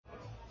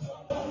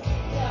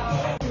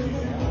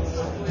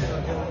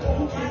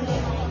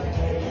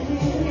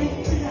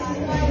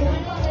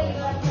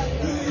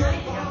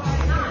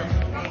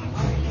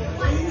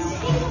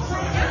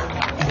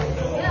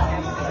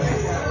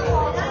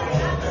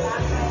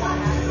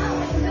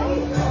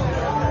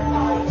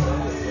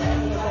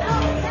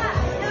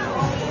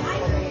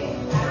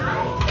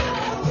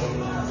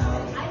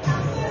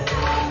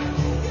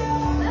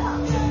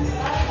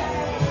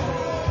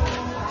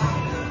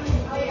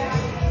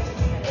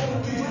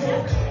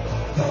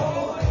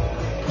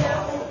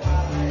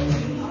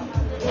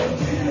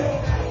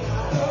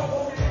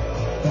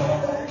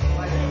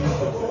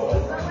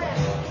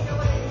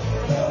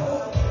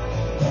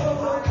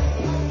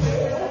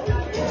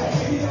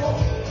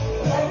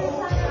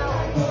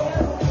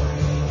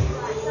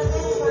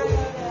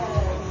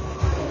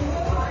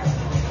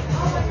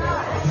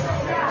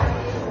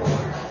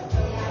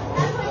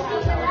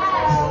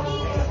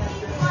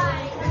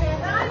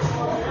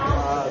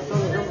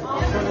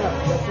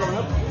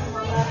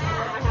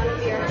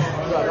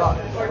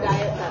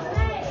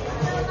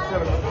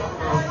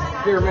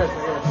Here,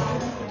 mister.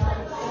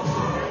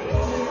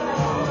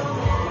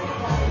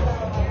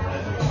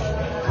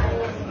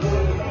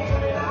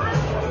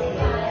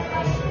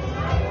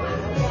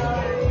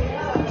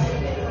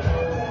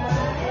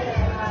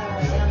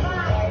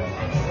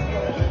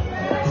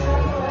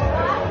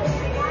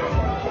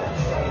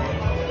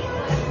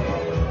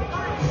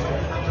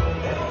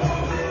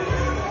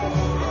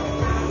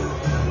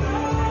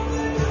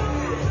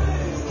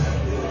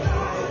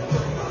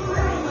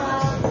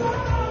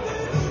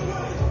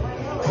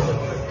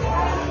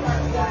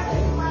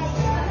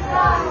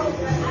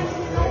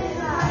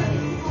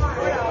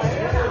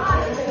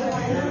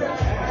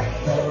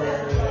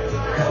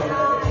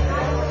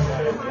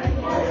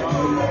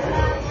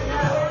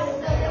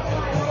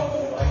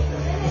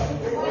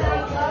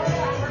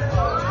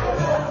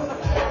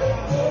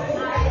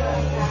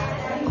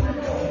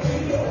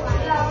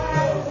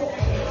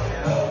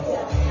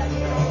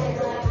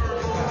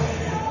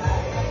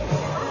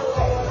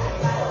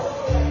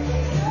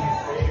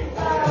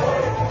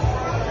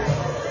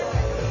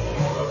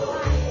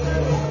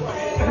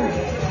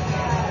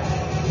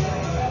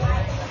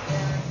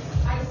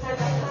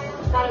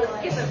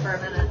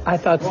 I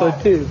thought so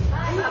too.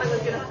 I thought it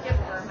was going to skip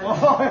for a minute.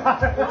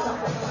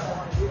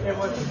 It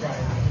was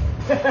right.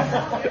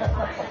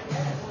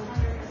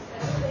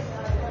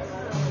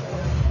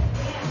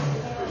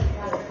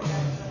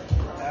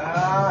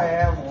 I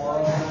have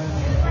one.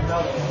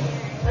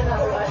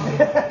 Another one.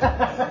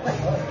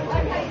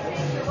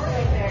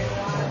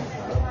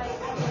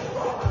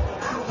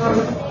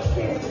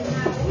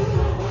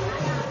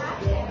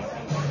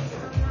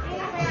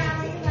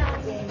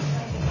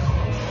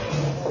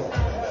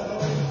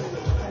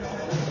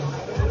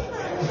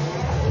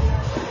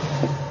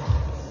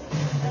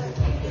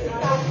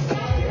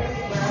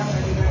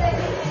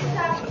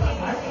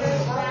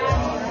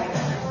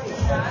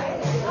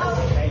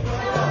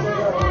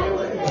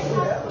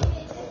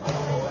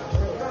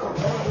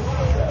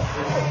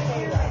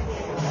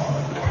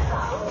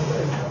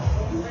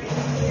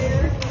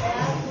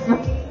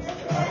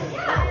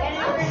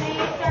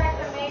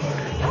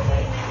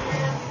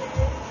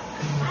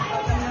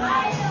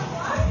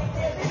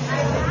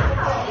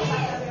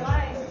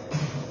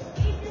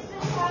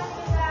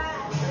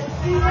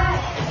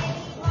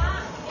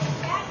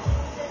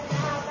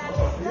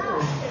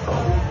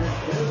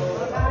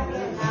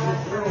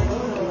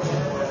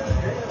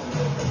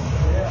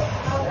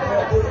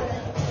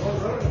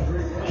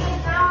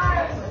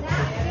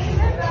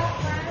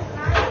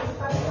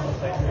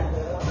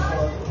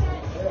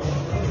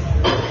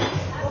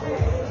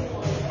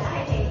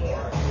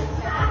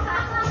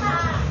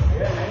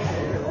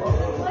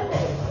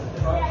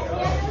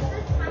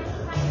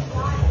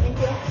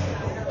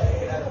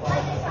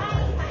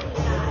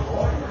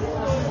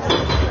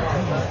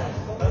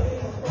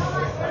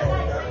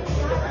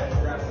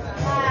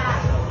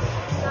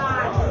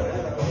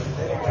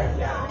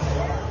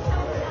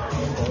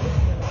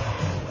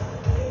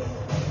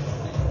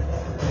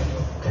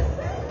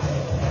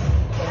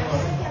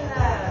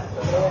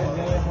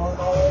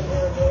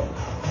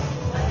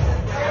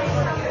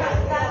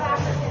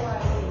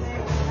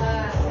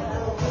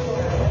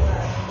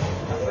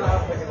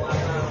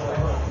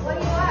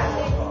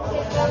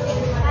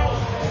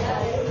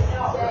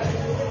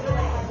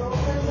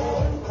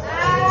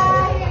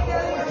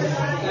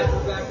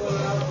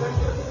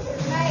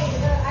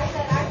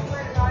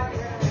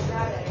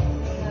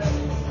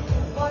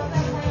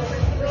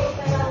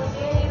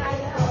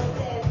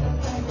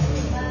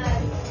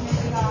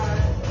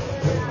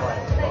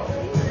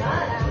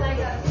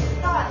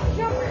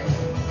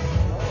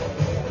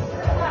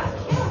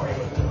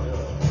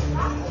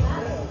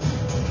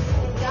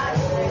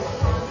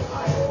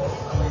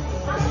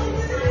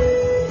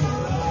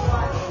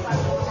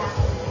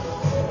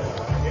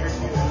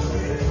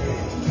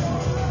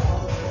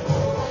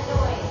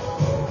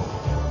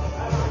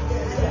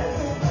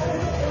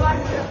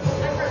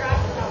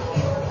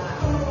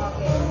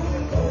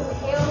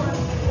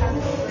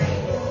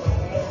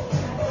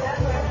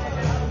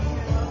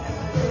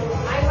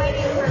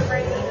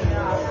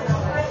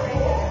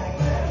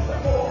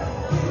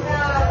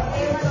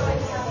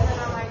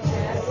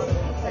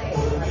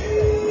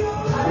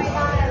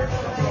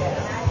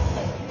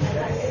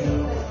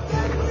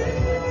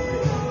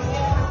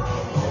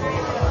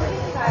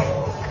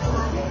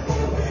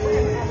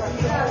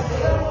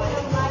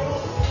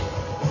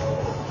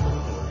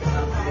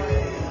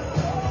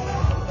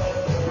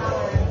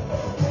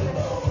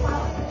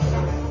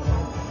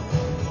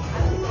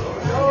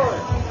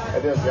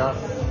 John.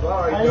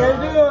 How you guys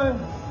doing?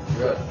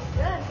 Good.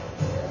 Good.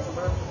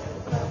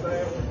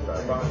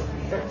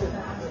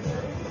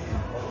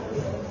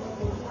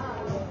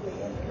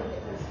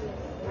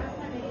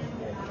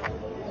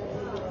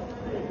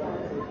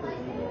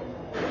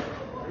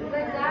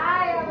 The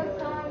guy I was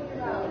telling you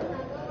about.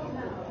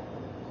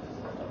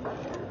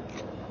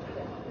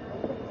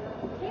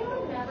 He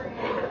was never in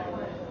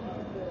one.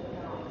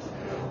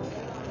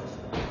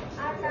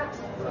 I got the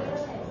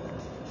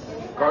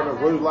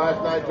Cardinals lose last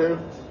night too?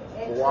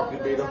 Milwaukee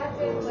beat them. I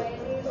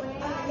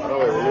know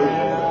they were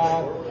losing.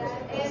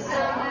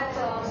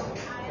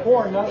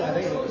 4-0, I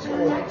think it was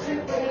scored.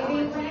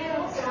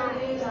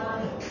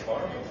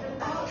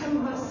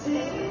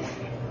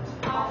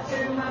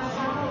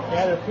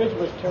 Yeah, their pitch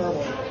was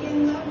terrible.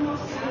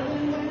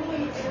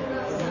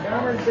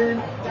 Montgomery's been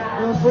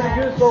doing pretty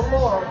good so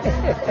far.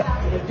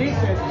 The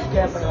defense is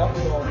stepping up,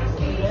 so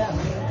yeah.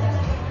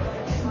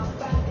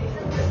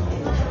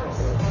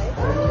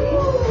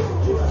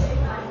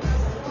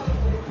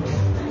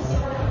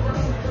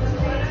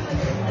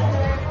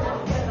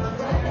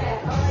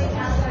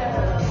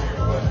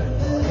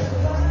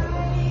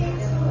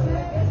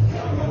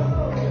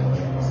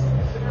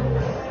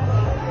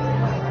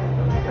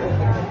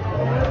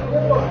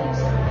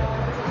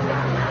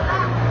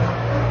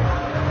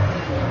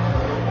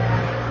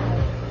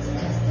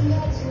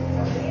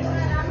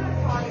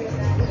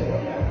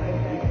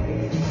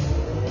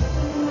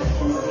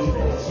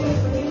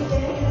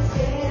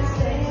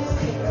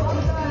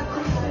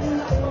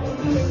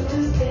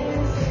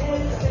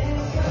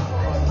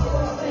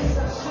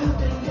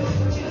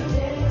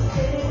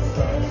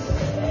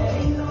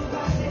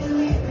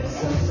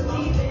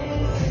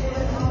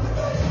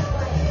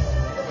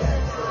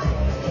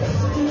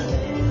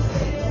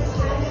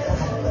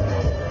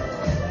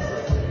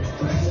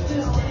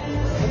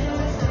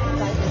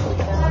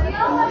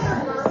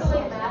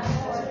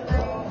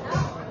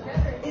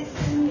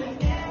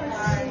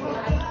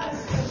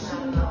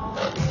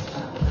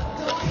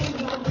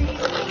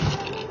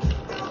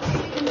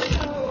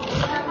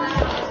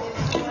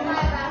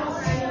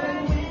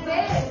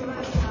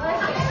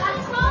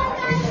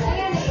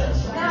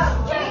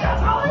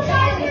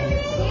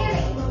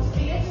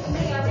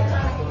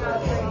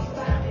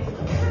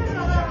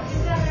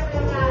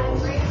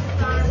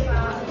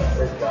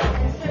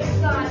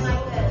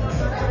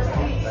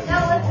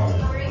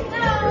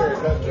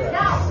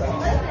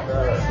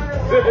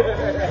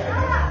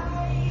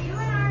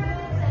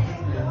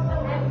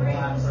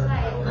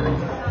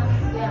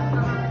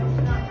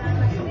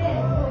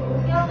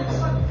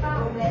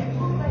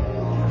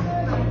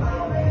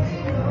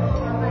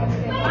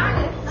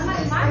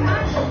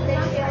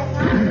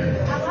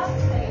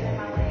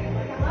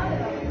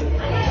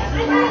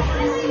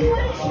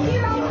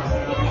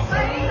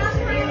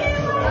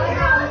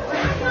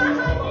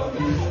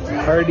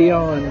 Party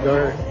on,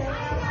 Gar.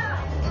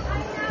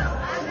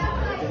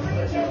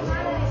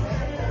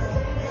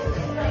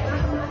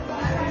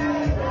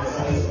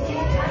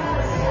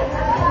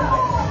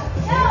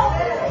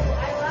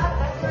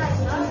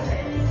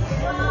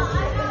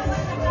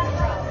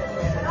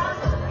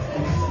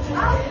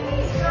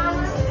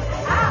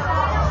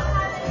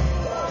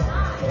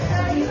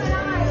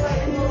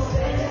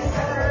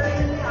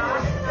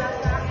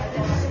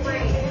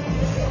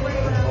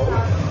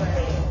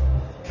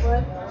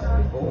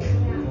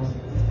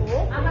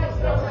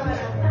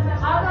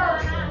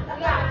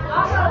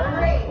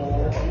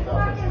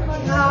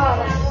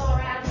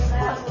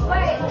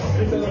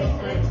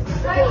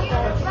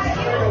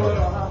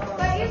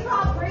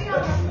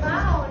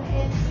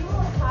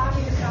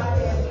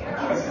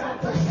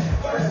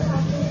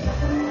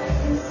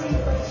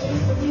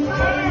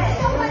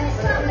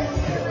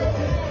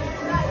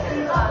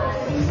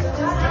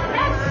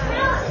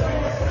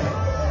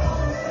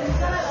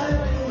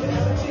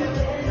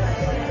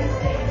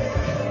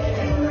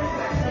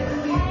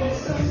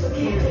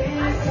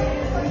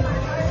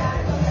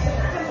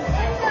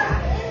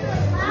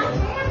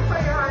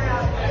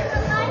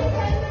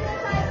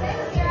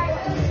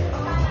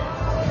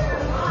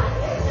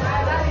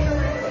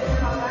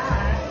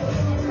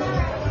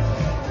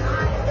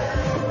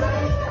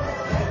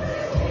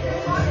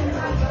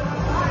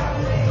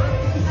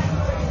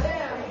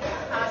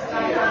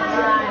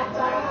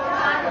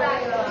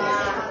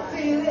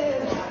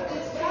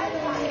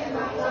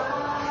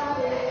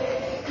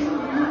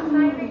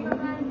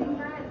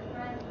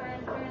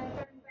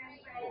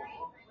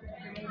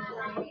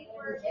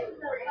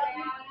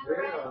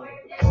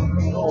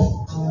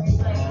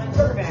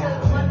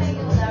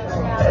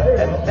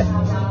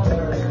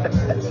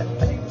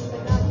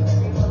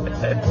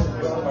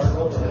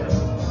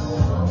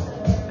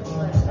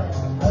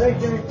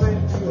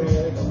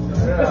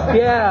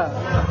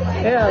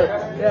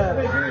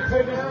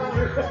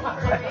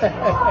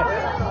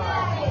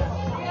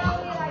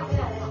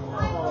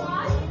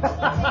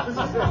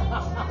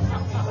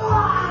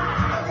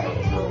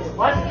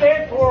 Let's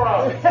stand for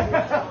us.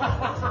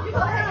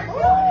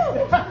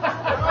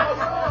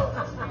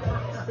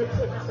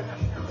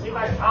 See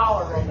my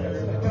collar right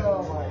there.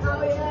 Oh my God.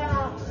 Oh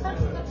yeah. Oh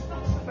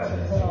my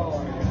God.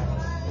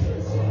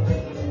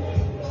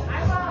 I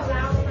want to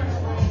round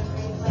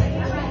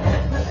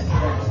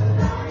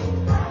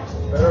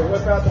Better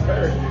whip out the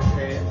parachute,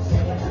 man.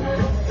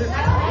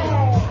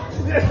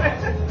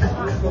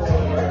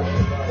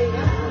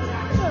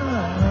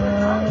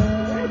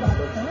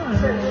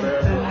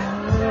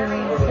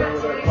 Whatever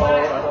they're called, I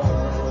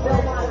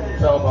don't know.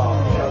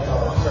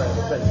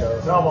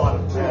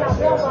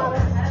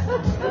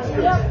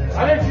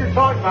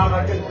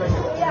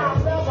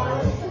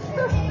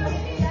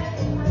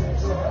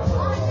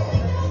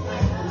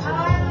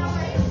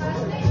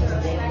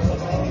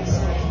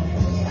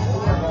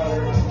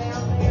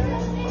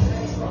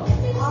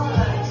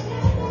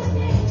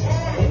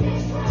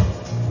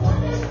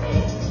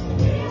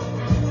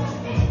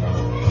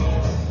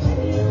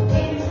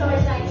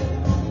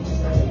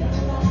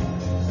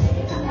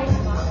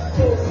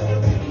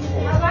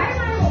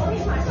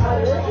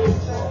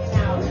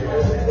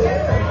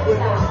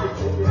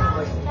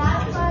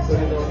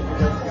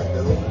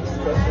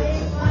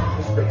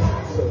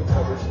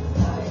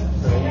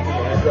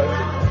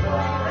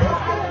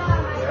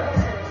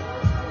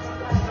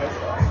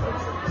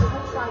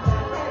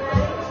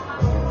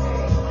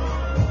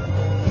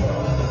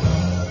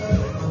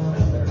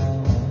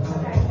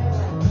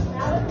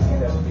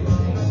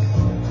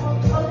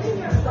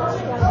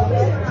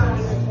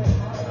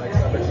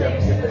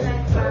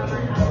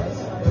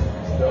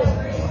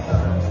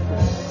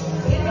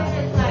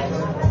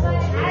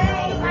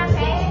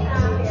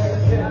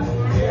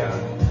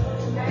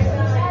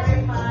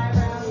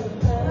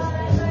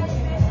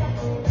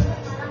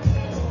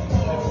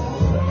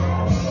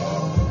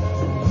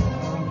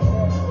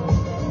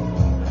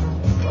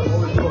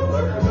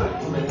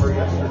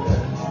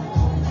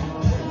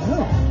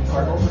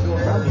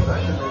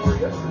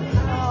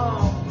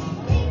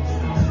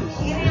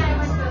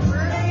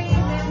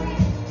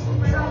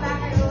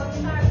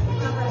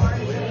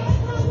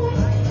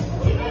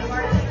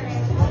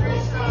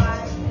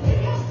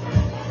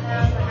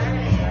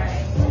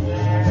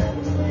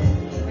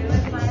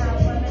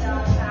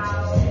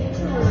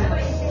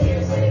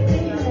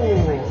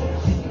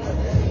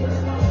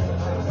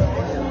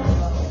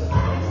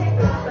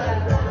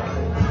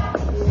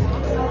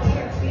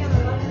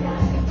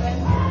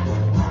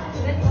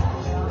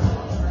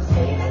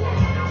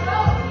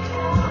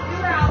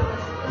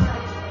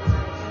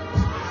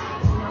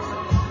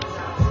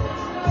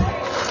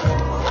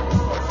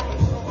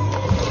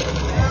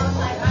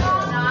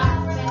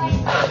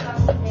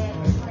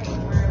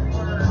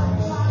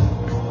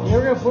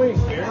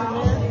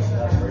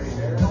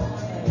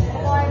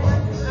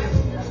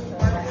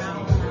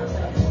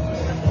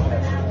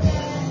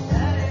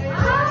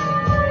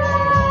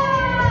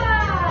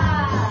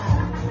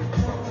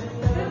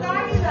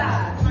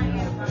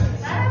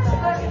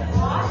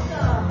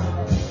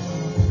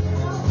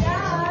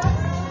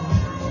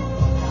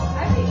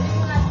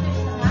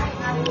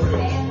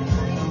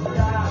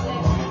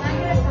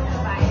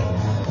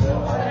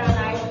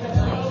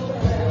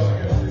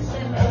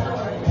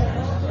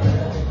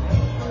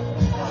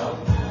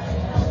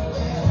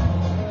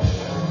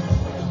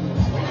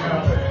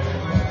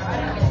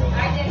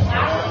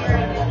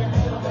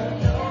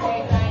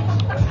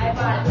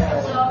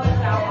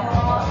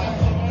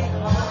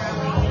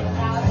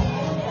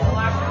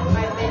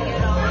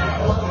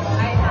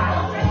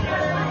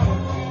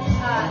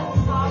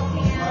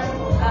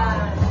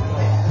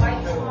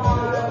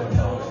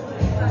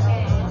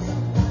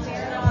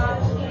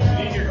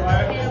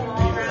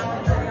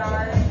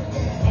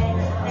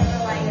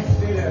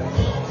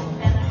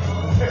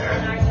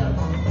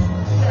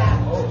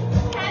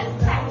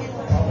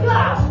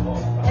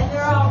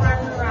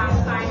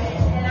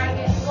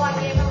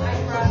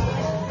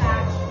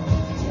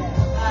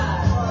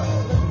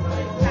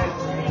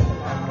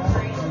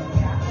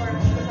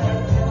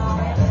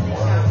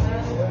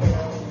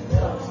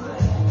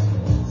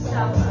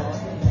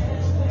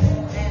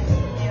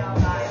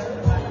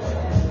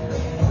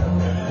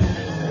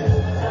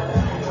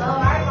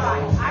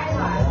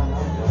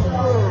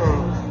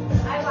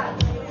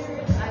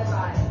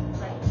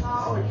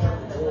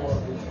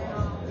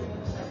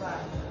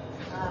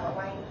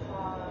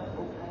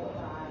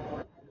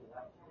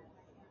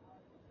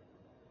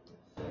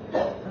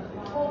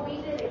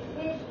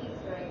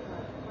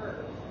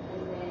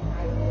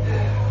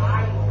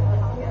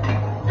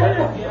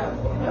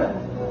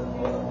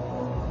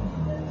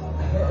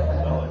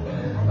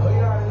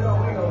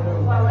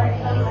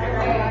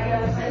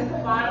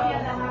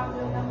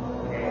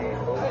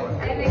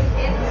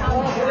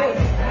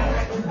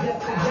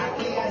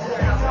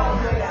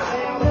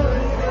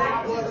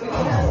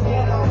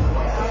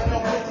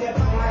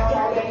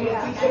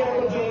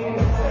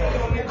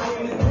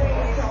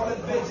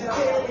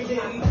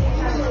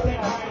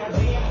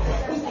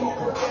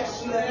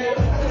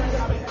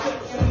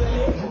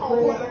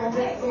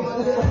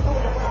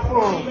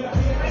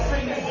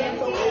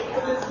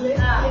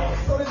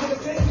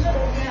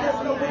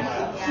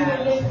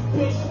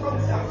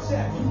 You're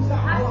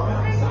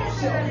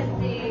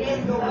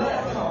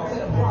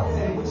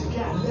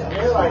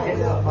like in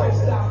that place.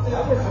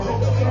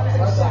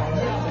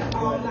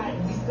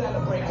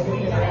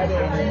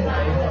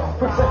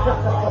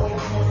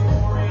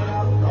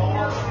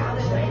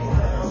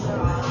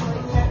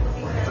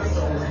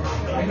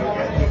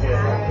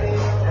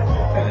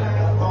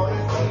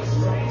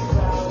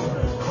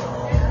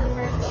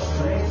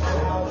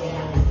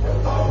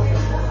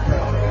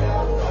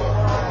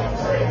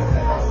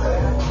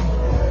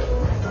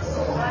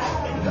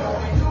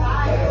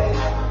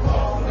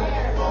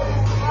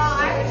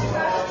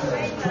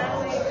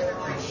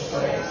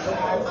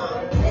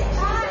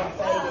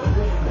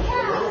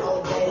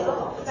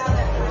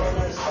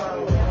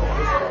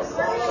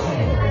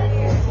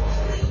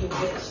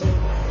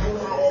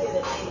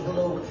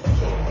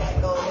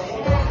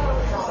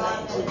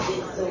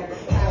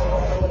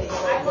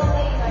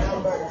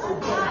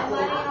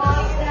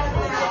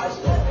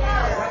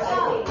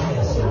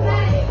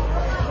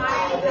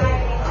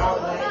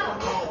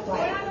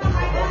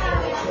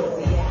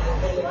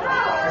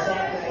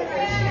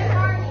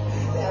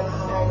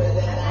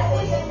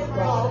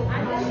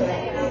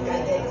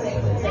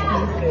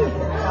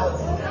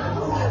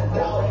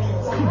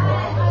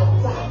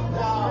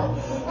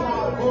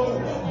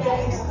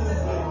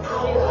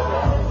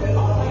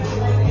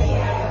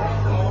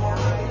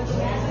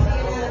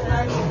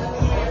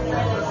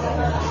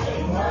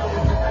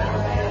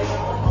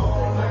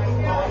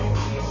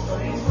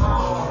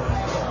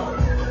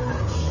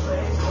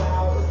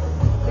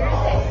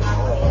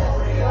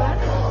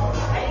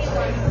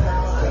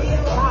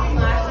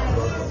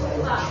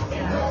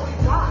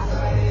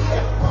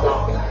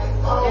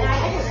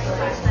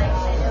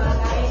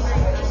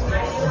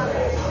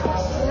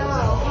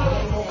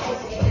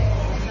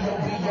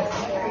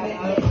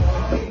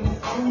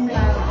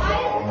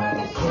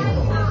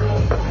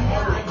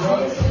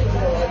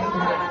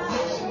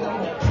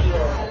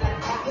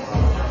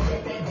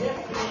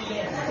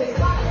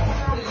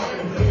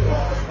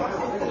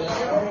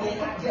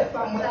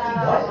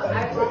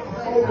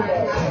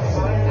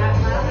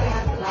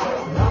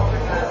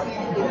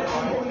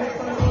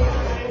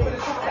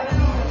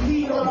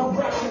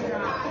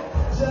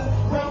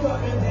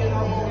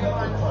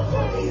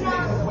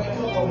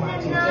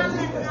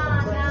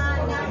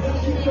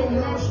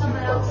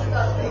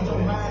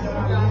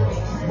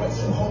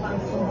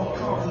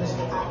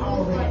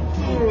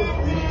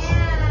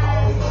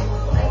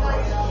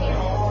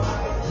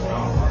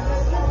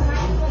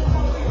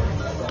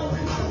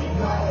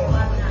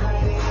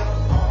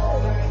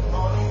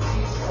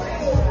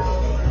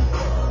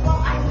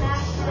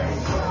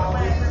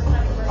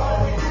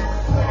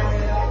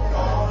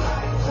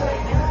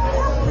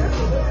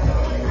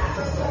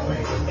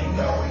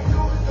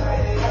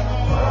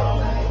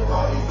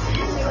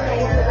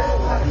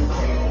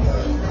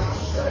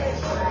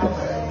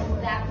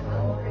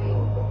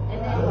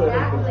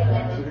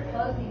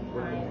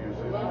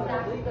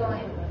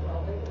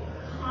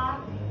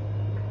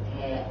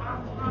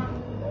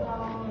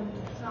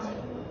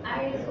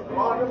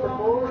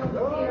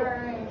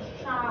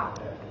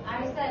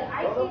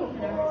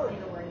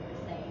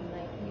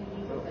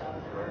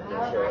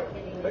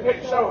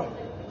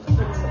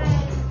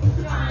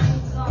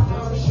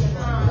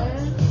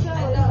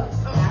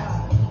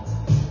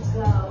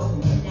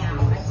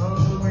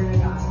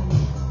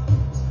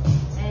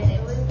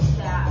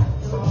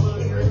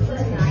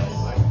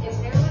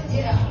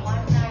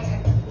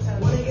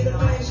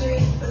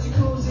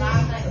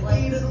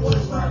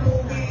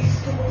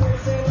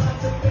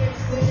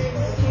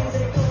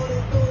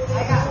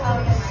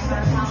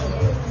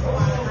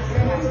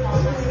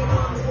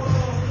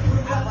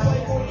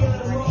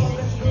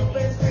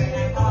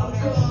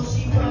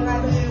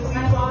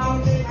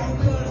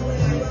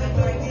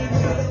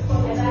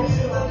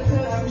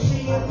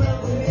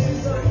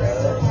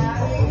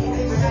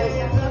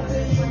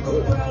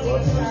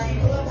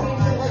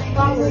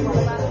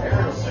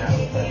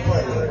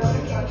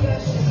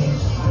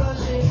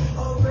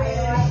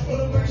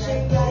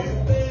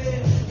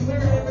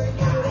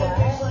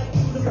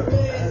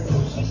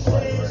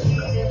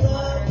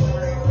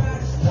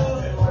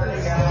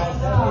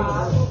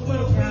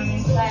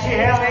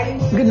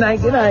 Good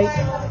night, good night.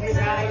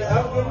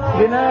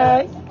 Good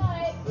night.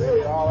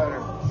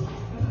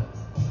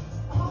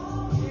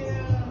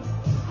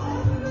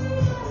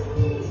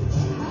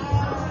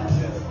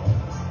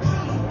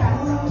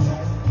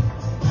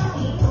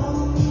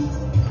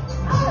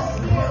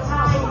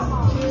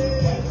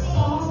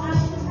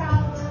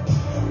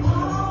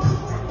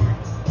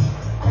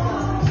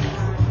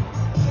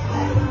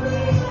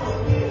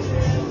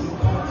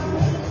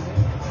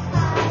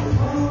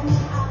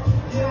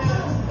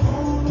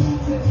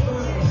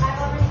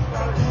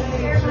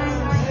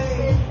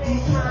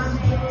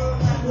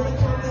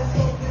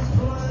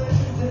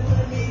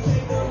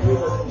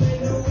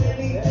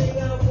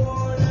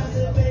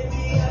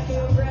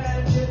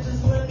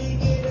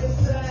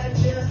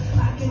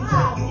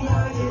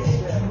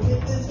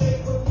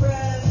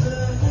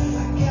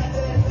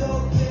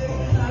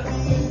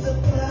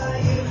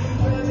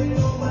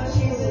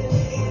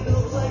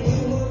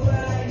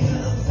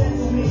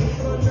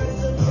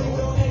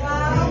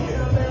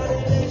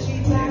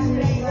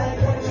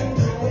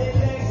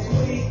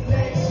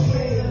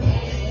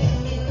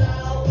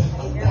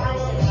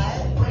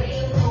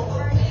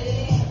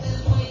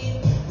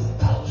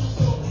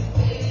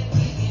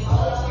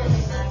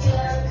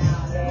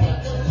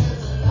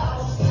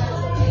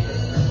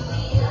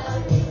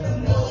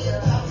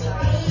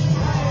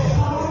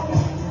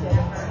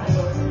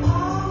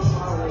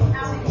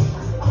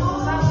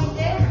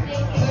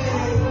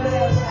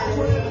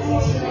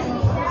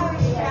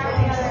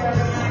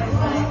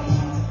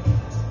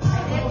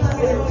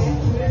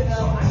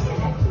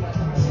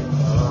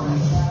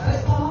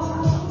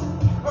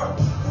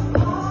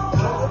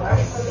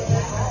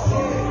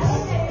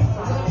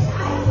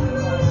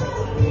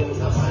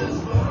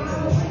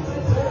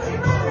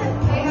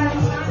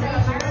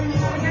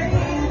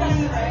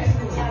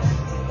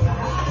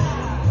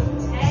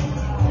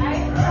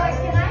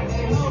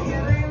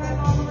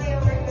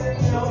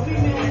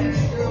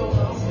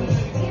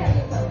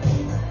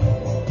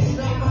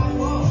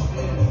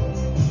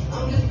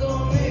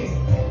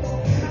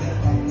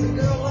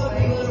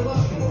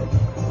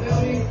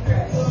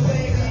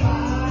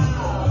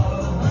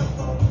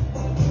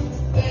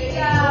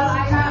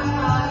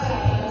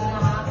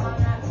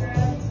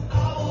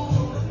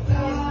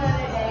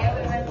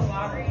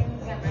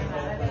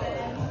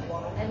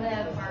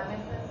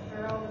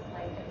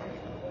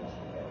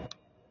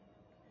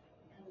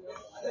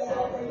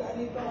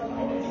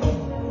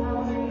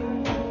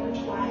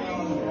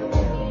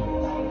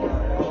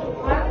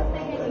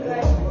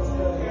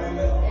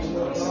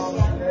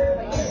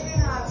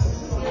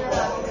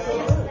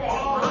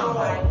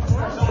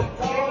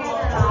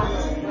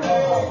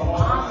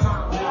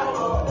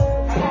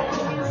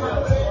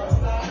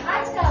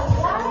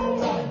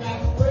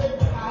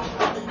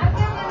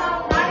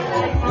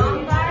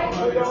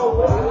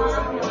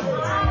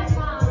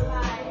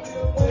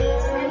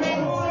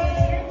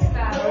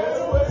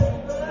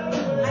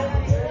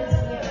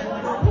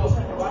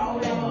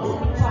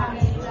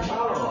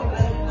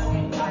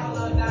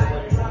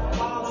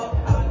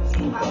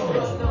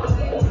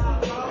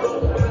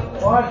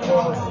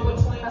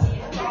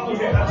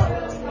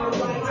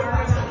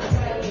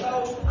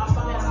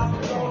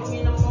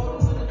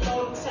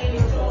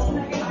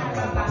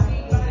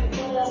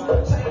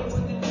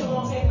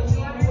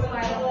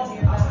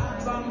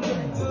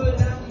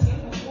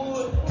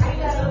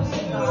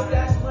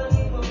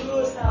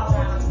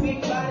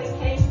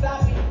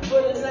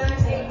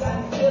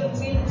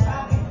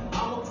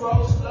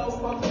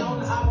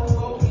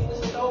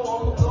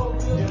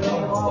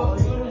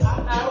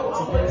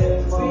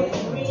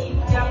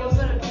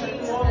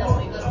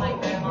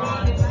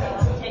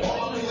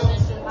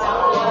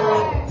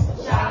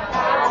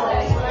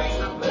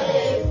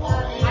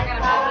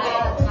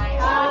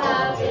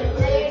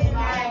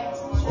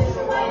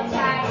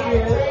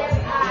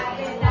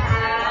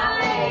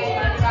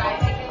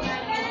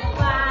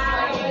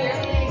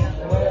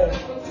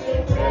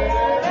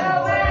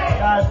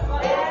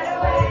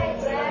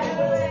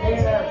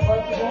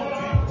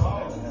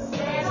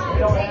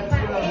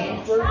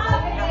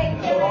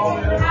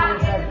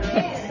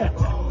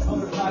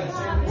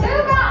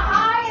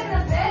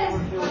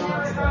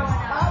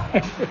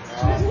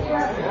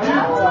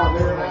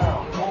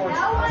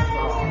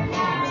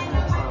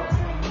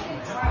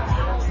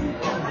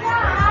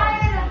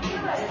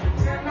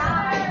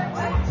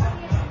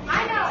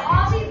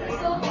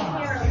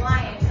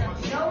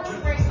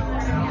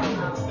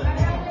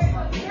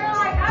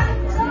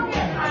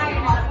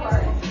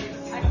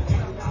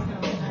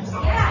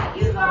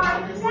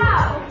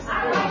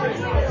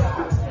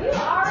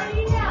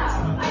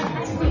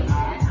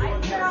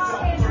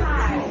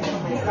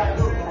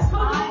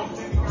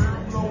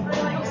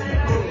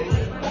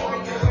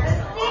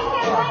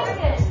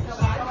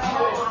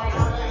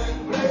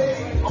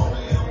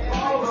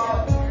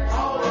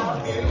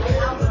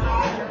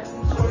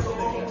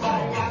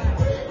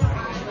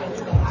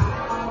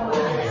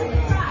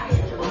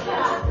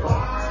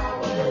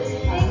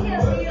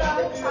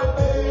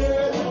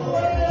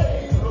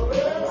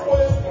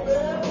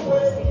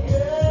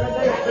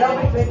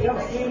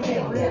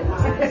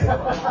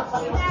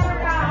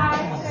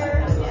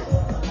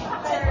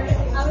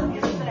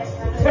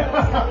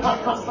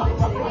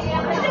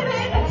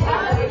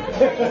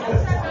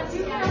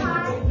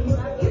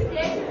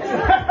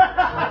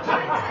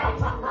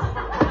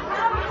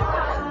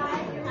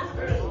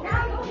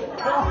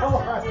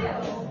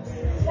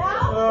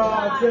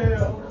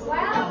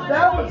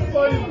 That was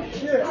funny as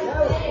shit.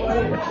 That was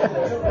funny.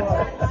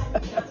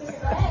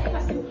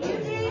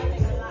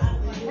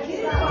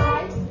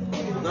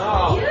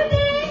 No. You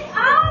did?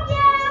 Oh,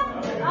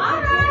 yeah.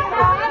 All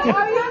right.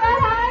 Are you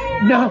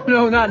ready?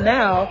 No, not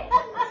now.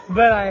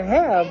 But I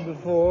have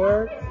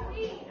before.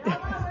 We're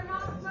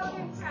not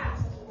smoking crack.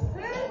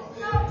 Who's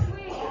smoked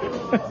weed?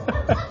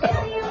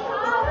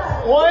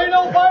 Well, ain't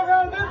no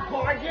background in this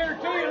part. I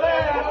guarantee you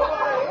that.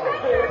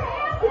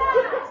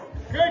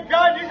 Good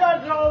God, you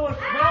guys are almost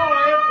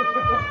smelling it.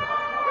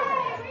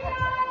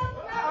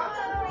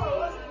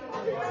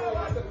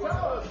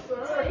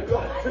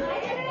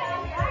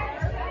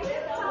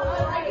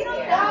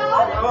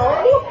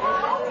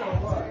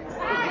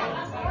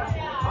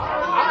 I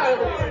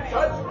haven't even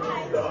touched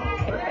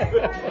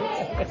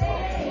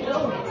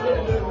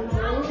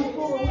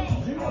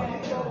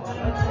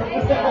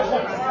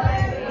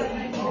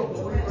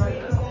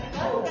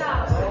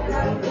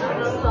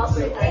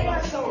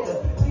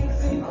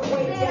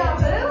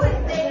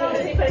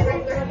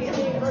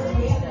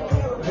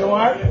You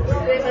what?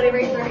 Anybody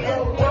raise their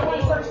hand?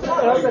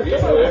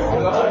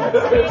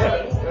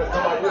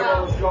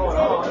 what's going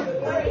on.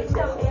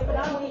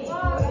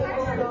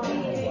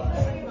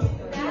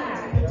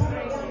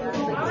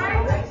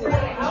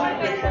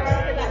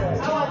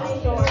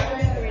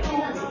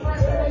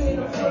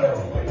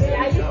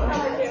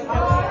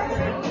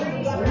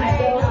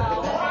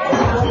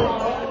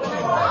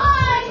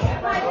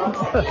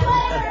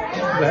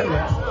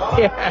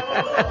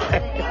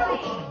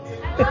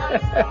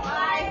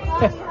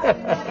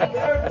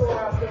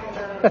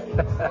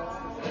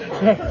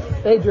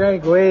 They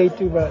drank way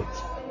too much.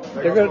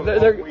 They're Hey,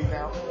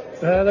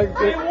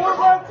 one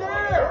right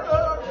there.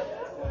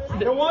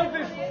 The one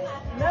that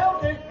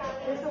smelled it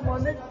is the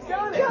one that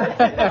done it.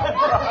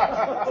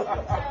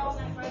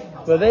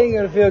 Well, they ain't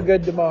gonna feel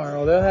good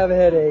tomorrow. They'll have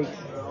headaches.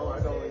 No, I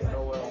don't even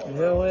know what.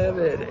 They'll have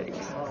headaches.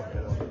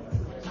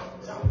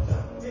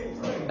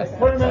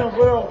 Put them in a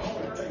little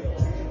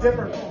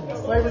different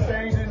flavor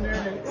things in there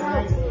and they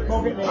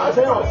smoke it and I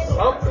they smell sell it.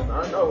 something.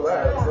 I know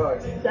that,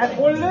 but. That's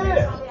what it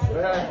is.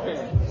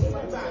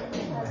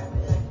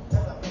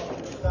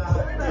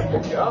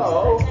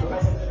 Go.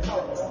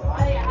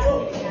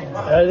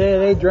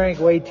 They drank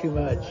way too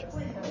much.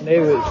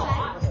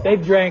 They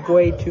drank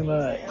way too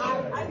much.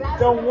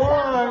 The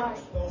one.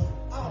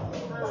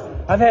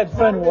 I've had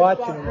fun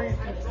watching them.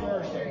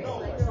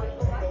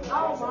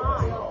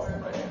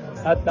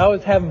 I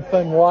was having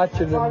fun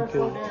watching them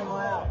too.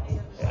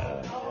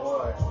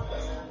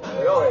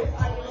 Really?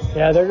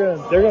 Yeah, they're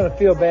gonna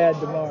feel bad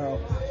tomorrow.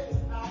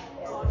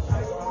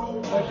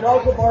 But she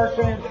also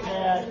bartends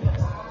at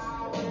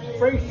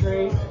Spring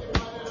Street.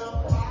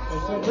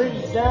 And so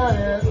Bridget's down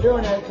there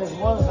doing that because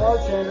one of the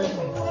bartenders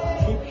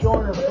keeps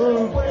showing her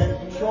food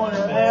and showing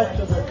her ass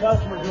to the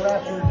customers who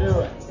ask her to do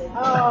it.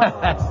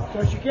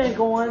 So she can't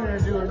go in there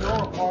and do her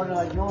normal part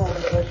like normal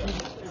because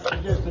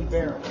she's just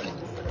embarrassed.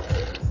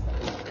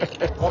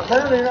 Well,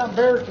 apparently they're not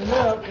embarrassed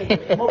enough because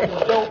they're smoking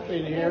dope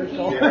in here.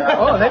 So.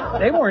 Oh,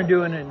 they weren't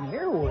doing it in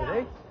here, were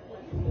they?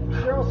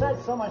 Cheryl said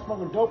somebody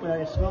smoking dope and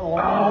I could smell it.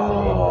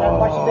 That's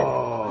why she said,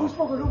 who's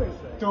smoking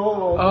dope?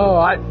 Dope. Oh,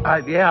 I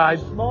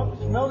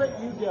Smelled it,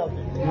 you dealt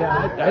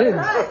it.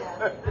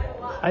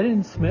 I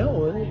didn't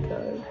smell it.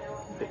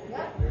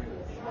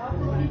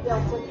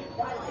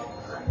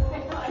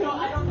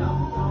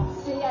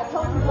 See, I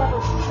told you that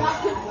was not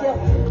good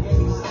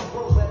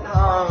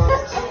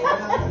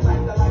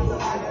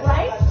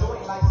right?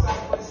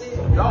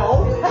 No,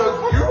 because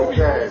you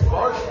okay.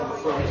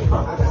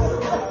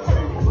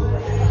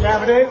 Yeah,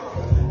 but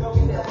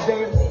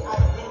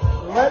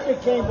they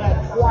came back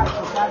twice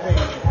since I've been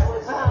here.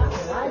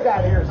 I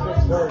got here at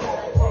 6:30.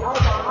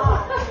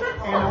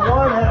 And the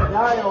one had a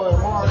dial at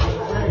Mark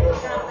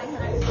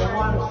and the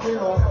one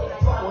funeral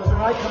was when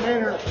I come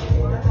in here,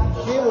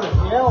 she was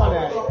yelling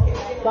at him.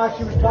 Thought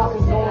she was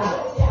talking normal.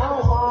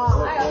 Oh,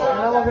 Mom. And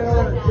I'm looking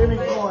over at Jimmy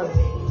going,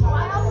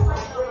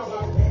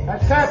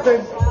 that's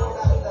Captain.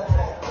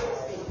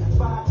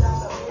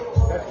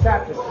 That's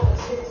Captain.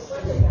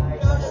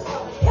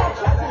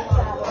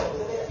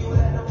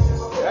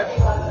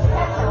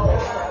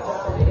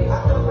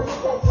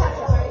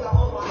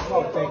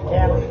 Oh, thank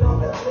Captain.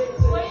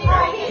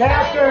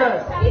 Captain!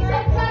 He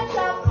said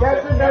ketchup.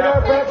 Captain,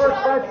 no pepper,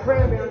 scotch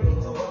cranberry. He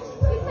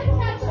said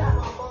ketchup.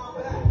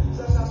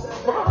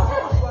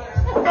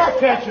 I'm not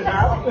catching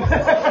up.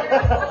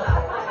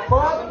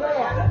 Fuck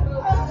that.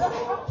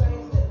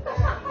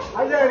 I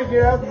gotta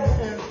get up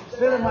and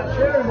sit in my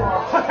chair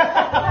tomorrow.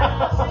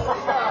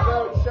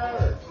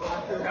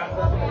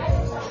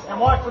 And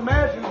watch the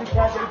Masters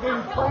because they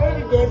didn't play it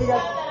again. They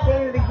got to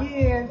play it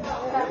again.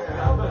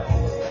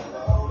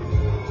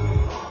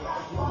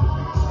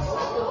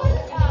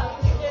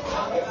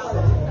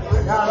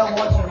 God, I don't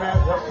watch the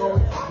Masters. That's so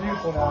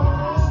beautiful now.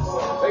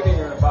 They didn't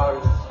even bother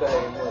to stay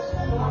and listen.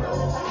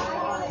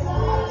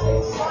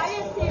 Why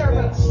is here? I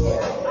know.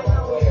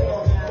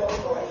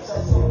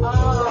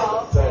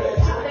 Oh, okay.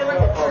 They were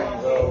the first.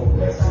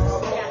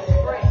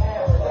 Yeah, great.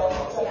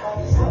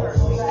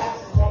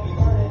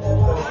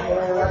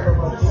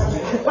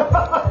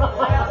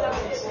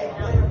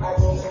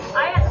 I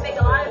have to make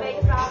a lot of egg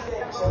sauce.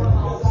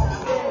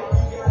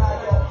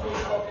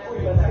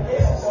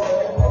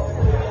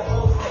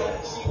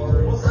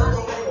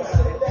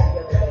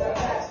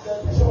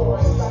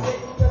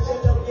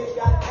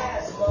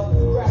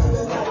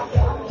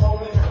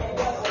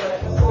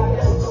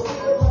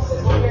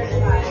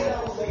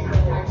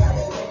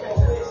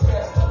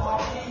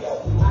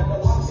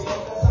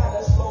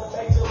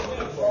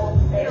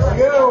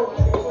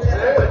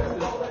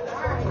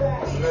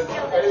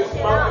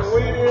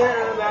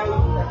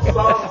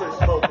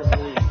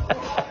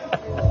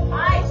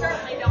 I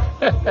certainly don't.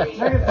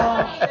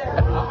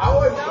 I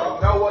wouldn't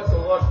know what to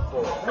look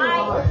for. I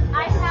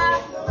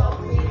have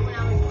smoked weed when I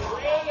was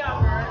way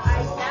younger. I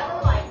never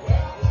liked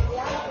it.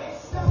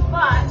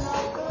 But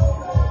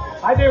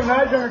I did when I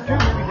was younger too,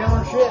 we be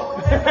doing shit.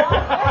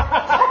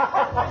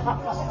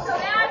 so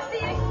that's the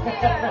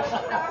excuse.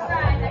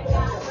 Alright, I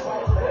got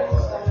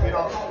it. You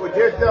know, we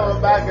did tell them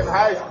back in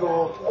high school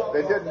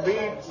they didn't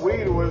mean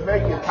weed would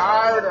make you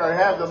tired or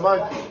have the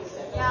munchies.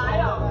 Yeah, I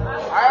don't.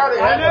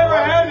 I never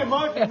had the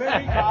monkey,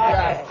 maybe.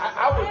 Yeah,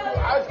 I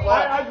was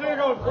glad. I was going,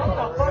 what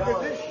the fuck is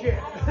this shit?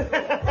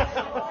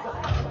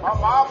 My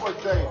mom would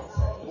say,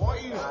 boy,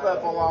 you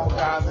slept a long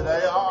time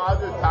today. Oh, I'm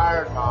just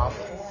tired, Mom.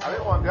 I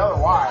didn't want to tell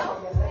her why.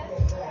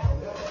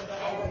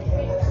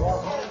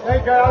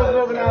 Thank God I was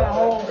living out of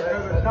home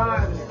at the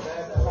time.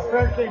 My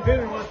friends came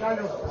visit one time.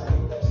 It was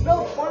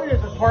so funny in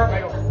this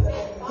apartment. I go,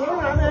 damn,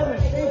 I'm having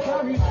the same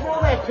time. You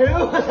smell that too?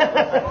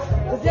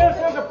 The damn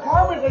says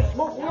apartment, they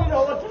smoke weed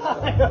all the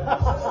time.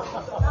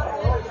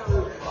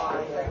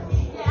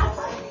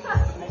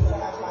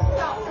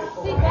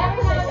 See, back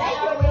in the day,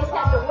 you always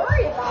had to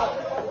worry about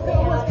who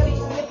was going to,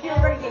 if you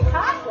were going to get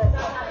caught with it.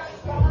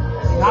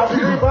 Not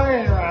everybody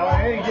around. I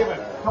ain't giving a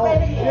total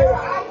shit.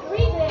 We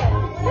did.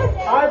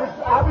 I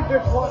was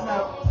just wanting to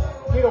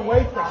get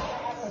away from it.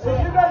 I said,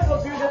 you guys go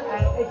do that.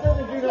 It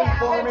doesn't do that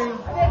for me.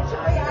 Eventually,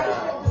 I did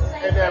the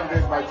same. It never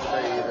did much to me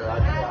either.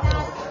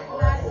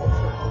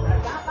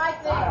 Not my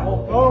thing.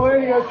 Oh, man,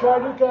 you gotta try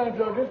this kind of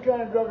drug. This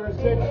kind of drug. I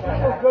said, I'm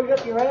gonna cook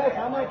up your ass.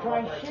 I'm not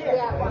trying shit.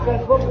 I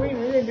said, smoke weed,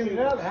 we didn't do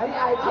nothing.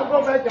 I'll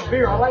go back to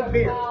beer. I like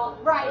beer.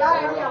 Right,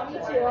 yeah, me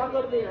too. I'll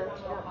go to beer.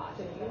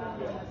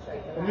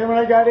 And then when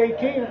I got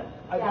 18,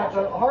 I got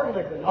the hard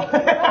liquor. Blah, blah,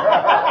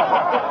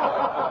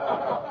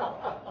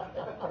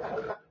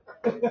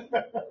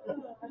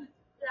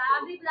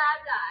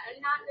 blah. I'm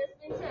not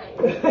listening to it.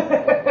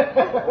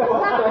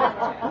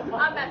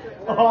 I'm messing with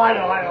you. Oh, I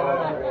know.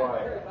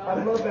 I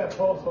love that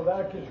post, so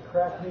that just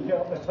cracked me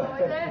up.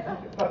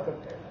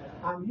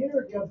 I'm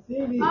here, come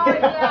see me. Oh,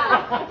 yeah.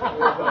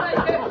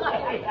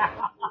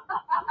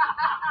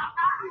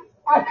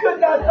 I could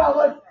not tell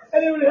what,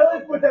 and then when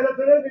Hillary put that up,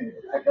 and everything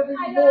cracked up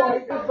even more. I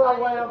just saw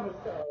why I was.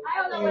 I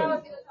don't know what I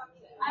was doing.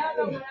 I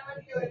don't know what I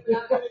was doing, but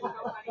that was so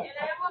funny. And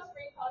I almost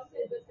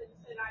reposted this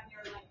and on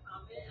your like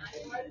comment. I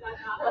was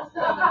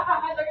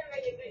not they're gonna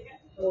make it bigger.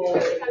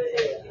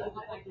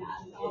 Like that.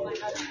 So I'm like,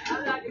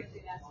 I'm not gonna do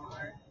that to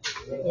her.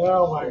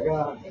 Oh my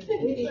God.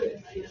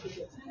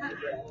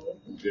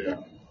 Yeah.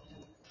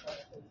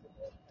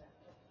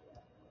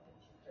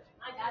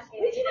 My gosh, you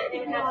didn't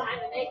even have time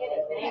to make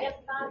anything.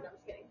 That's fun. I'm just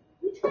kidding.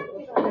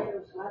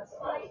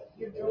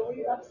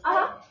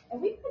 And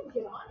we couldn't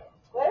get on it.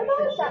 What about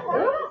that?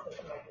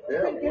 We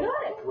Yeah. couldn't get on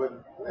it. When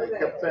they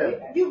kept saying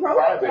You wrote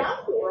private, it down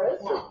for us.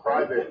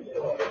 private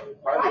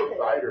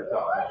site or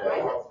something.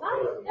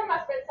 There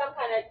must have been some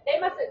kind of, they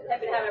must have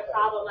been having a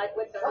problem like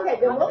with the. Okay,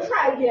 then we'll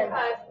try again. Well,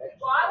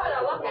 I want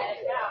to look at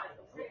it now.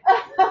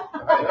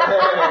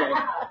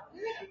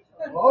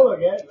 I'll look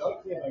at it. I'll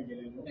see if I can get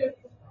in there.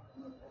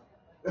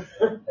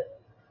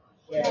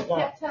 They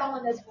kept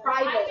telling us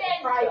private.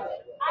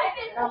 I've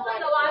been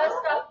pulling a lot of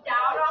stuff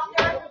down off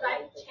there because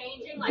I'm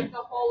changing like the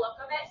whole look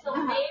of it. So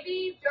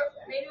maybe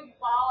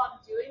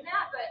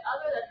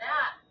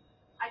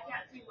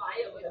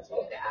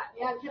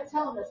Yeah, I kept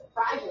telling us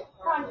private.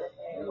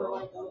 And we're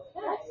like, okay.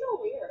 That's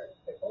so weird.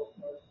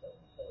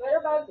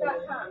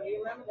 Glitterbugs.com. Do you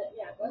remember that?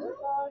 Yeah,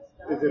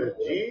 glitterbugs. Is it a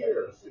G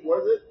or C?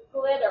 What is it?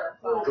 Glitter.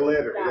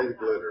 Glitter. It is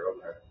glitter.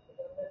 Okay.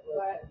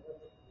 But,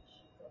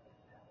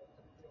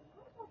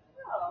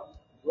 oh,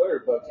 Glitter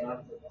bugs, huh?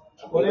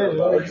 What is it?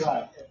 What is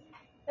that?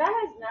 that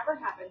has never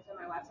happened to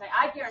my website.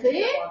 I guarantee See?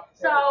 it will.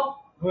 So,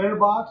 Glitter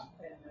box?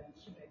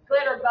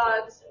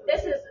 glitterbugs.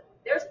 This is,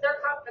 the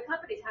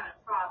company's having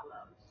problems.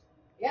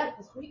 Yeah,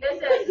 because we This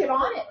couldn't is- get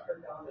on it.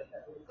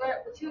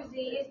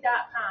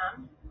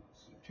 Glitter2z's.com.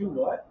 Two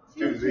what?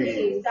 Two Z's.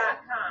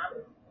 Z's.com.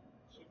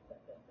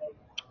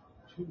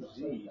 Two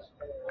Z's.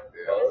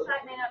 This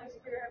site may not be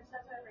secure and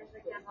such information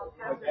that can help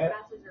capture Okay.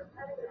 messages or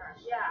credit card.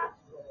 Yeah.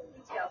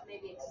 Details may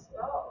be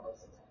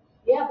exposed.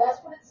 Yeah, that's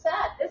what it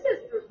said. This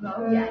is through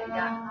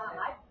GoDaddy.com.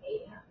 I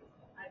paid him.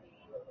 I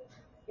mean,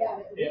 Yeah,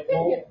 we It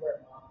couldn't won't-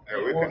 get, Yeah,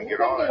 we couldn't we get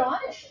couldn't on get it. on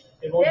it.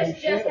 It won't this do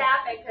just shit.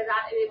 happened because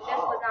it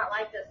just was not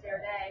like this the other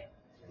day.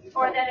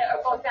 Or then it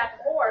goes back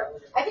and forth.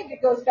 I think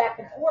it goes back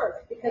and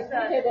forth because we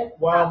did it.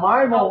 Well,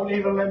 mine won't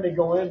even let me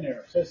go in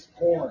there. It says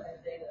porn.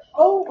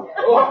 Oh.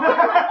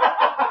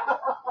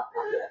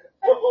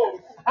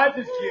 I'm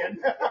just kidding.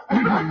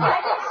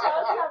 I just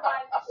showed some of my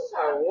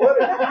What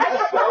is I this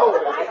just show?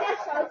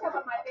 showed some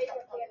of my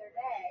videos the other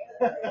day.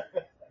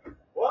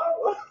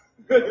 What?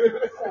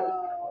 So,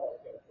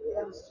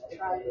 let's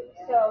try it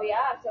again. So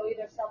yeah, so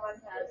either someone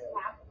has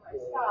hacked my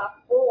stuff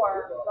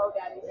or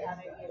GoDaddy's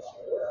having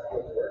issues.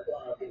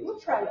 We'll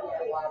try again. I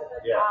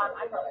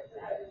probably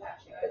said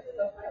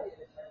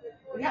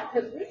Yeah,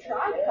 because we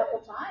tried a couple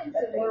times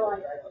and we're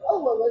like, oh,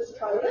 well, let's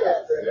try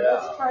this.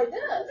 Let's try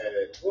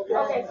this.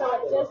 Okay, so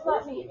it just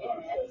let me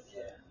in it,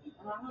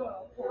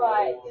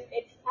 but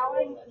it's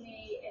telling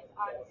me it's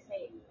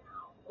unsafe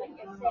now. Like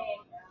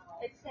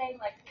it's saying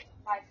like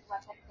my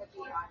website could be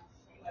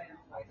unsafe,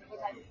 like,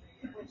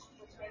 which makes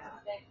me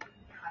think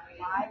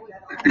why would I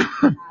have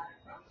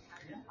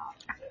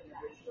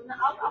so now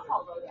I'll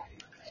call GoDaddy.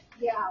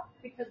 Yeah,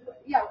 because,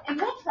 yeah, and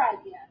we'll try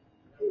again.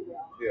 We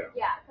will.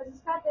 Yeah, because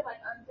it's got the like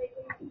unsafe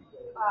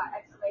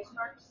exclamation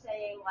mark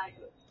saying like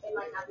it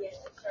might not be a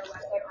secure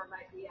website or it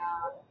might be a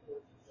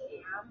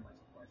scam, which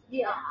of course it's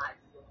Yeah. not.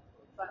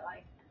 But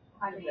like,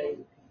 I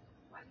mean,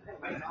 like I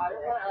have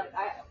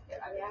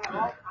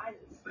all kinds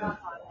of stuff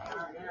on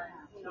there,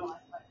 and you know, like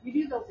You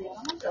do those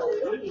animals?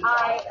 I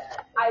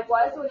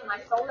was doing them, I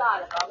sold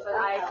out of them, but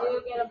I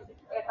do get them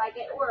if I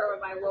get order them,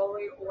 I will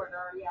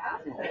reorder. Yeah,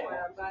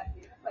 but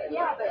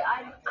yeah, but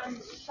I'm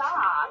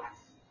shocked.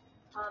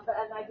 But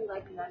as I do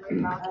like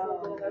memory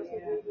boxes and those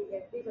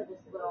these are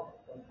just little.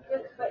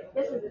 But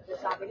this isn't the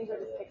shopping. These are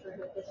just pictures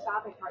of the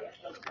shopping cart.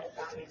 But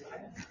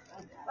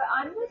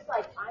I'm just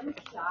like I'm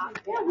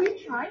shocked. Yeah, we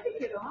tried to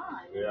get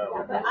on. Yeah.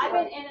 But I've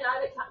been in and out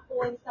of it,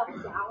 pulling stuff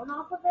down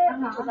off of it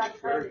because I'm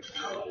trying to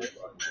change.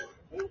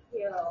 Thank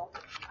you.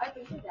 I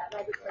can do that,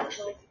 but I just like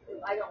those.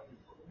 I don't.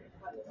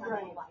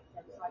 Right. Like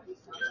them, so I do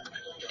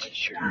something.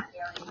 Sure.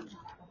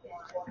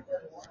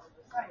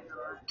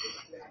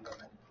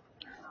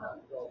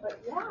 But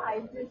yeah,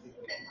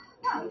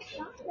 I'm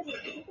shocked that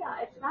it did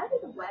that. It's not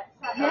even the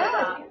website.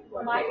 Yeah.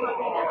 My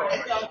company that I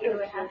go through,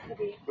 it has to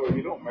be. So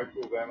you don't make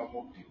those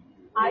animals?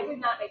 I did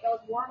not make those.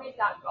 Warmies,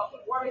 I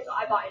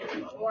bought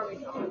into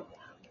Warmies. So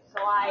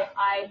I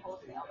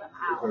wholesale them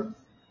out.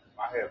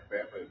 I have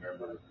family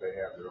members, they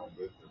have their own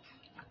business.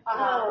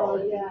 Oh,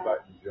 yeah.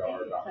 Button jar.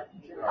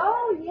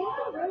 Oh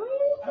yeah, really?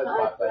 That's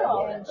my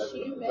family. And she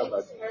That's makes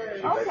somebody- her.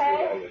 she makes Okay. it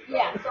all the time.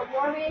 Yeah, so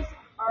Warmies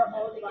are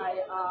owned by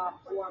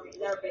Warmies.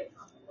 They're a big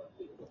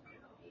company.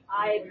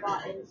 I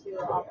got into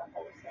all the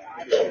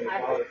wholesale. I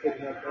wholesale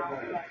now,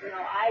 but you know,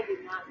 I do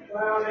not make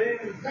Oh,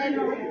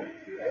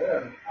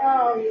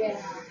 yeah.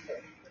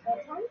 I'm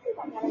trying to see if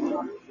I have any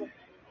problems with any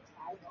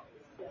titles.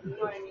 You know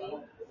what I mean?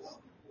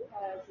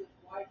 Because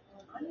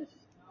I'm just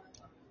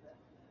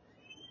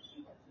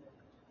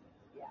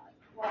yeah.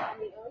 Well, I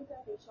mean, at least I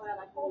think showing up.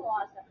 I pulled a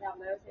lot of stuff down.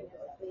 The other thing is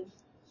that things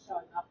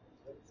showing up.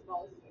 It's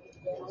most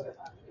yeah.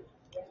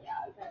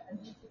 A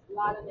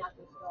lot of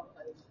natural stuff.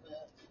 But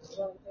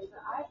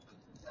I'm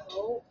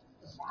so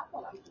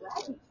baffled. I'm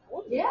glad you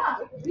told me. Yeah,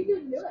 we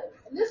didn't do it.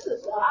 And this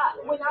is,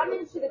 When I'm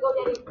into the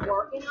GoDaddy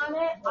working on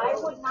it, I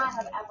would not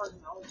have ever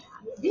known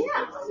that.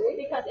 yeah, see?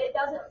 Because it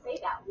doesn't say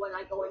that when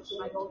I go into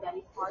my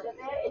GoDaddy part of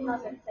it. It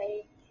doesn't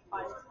say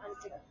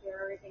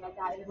unsecure or anything like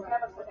that. It's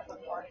never put that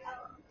before.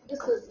 This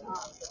is,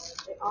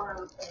 Our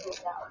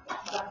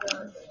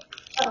brother.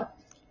 oh,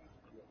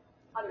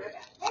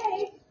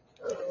 Hey.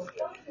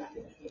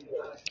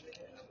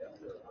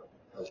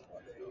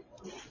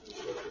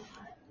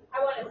 I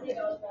want to see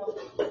those though.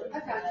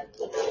 okay.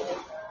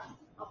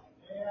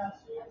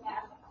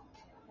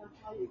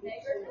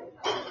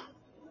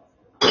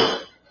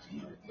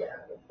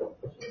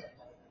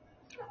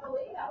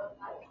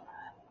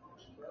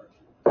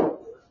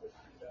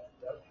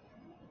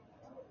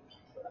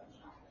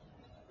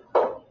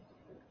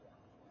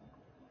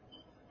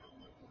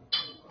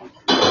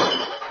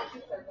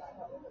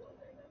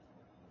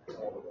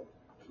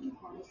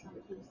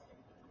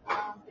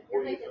 If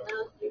you're making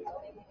those, do you have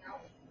anything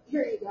else?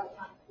 Here you go.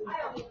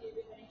 I don't need you to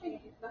do anything.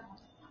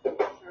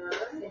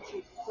 And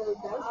she really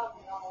does.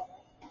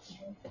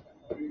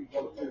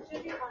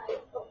 Should be fine.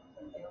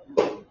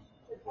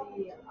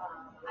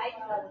 I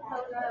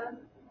tell them.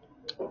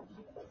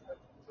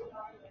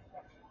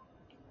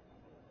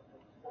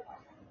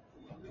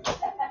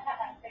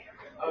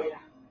 Oh yeah.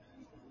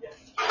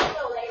 A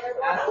little later.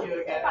 Ask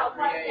you again About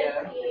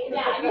every day,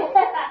 yeah.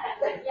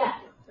 1:15. Yeah.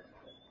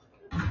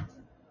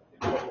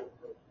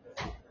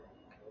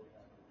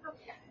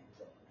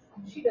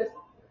 She does.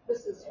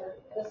 This is her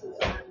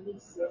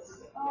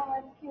niece's. Oh,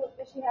 that's cute.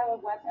 Does she have a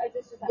website? Is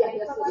this just a Yeah,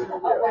 this Facebook is her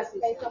website? Oh, this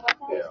is Facebook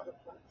website? Yeah. Facebook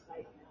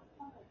website.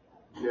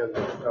 She has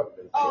a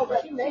company. Oh,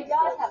 but She she makes does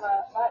those. have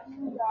a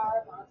button jar,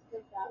 monster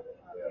stuff.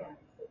 Yeah.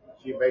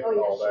 She makes Oh,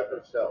 yeah, all she that does.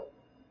 herself.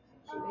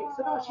 She makes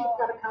it all. She's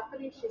got a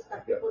company. She's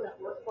got people that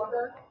work for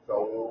her.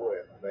 Soul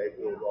and make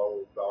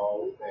little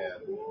dolls,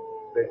 and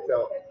they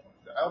sell.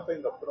 I don't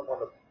think they'll put them on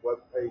the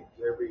webpage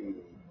every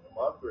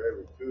month or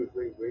every 2 or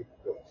 3 weeks.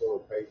 They'll fill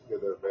a page where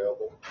they're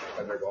available,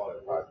 and they're gone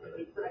in 5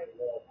 minutes.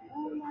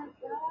 Oh my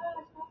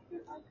gosh, how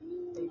cute are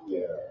these?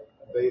 Yeah,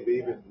 they've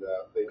even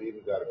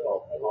got a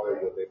call from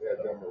Hollywood. They've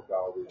had them with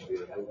dolls in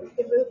movies.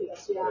 In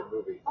movies, yeah. In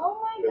movies. Oh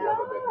my They want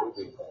them in gosh.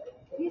 movies.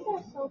 These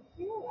are so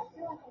cute. I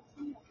feel like I've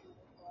seen them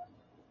before.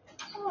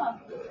 Huh.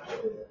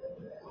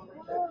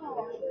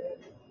 Wow.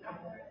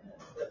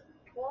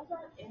 Those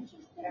are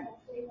interesting.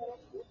 Looking little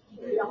pictures.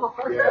 Yeah.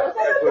 Yeah,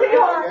 They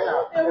are.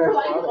 yeah. And we're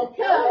like,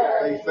 okay.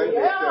 They say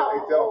they sell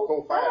them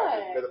so fast. Okay.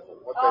 It's pitiful.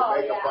 Once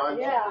they make a bunch,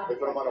 yeah. they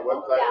put them on a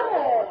website.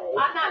 Okay.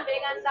 I'm not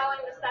big on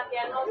selling the stuffed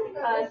animals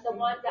because the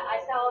ones that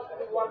I sell, you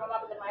can warm them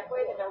up in the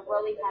microwave and they're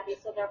really heavy,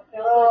 so they're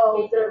filled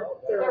Oh, with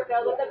they're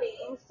filled with the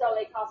beans, so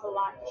they cost a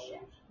lot to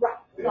ship. Right.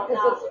 So Because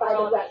now it's by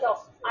the way. so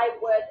I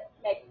would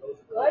make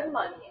good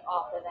money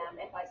off of them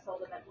if I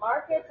sold them at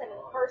markets and in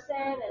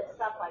person and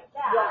stuff like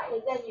that. Right.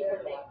 Because then you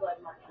can make good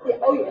money. Yeah,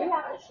 But oh, if yeah. you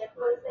have to ship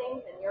those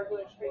things and you're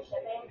doing free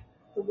shipping,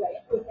 The way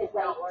with the it's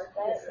not weight. worth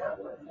it.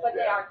 But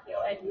they are cute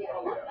and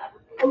people love them.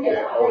 Oh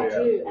yeah, Oh, they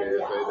yeah. do.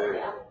 Yes, they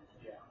do.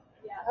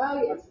 Oh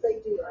yes, they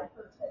do. Yeah,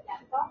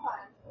 it's all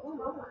fun.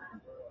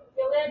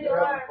 You live, you You're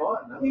learn. having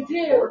fun. That's We the do.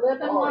 important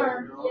Live and part,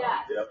 learn. you know?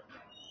 Yes. Yep.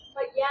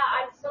 But yeah,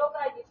 I'm so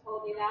glad you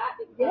told me that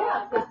because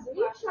Yeah, because that's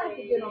we tried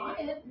to get on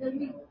it, and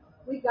then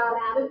we got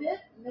out of it,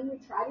 and then we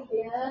tried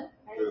again,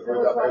 and it Because we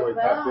was thought they like, were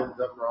typed in well,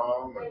 something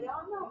wrong. I And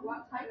don't know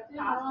what kind of Typed in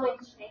possibly wrong.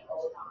 changed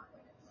on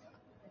it.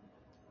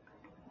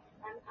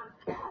 I'm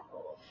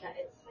baffled that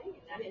it's saying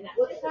that. And that's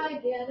we'll try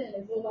again,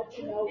 and we'll let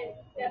you know. And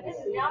that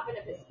pisses me off, and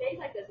if it stays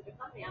like this at the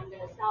company, I'm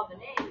going to sell the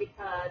name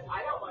because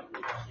I don't want a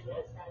position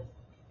that says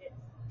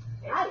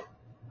Right.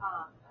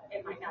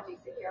 it might not be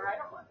secure. I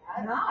don't want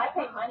that. No. I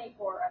pay money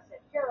for a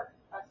secure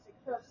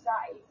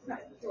site,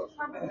 secure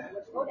company,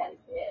 which GoDaddy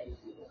is.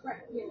 Right.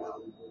 You know,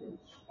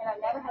 and I've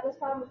never had this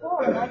problem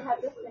before, and I've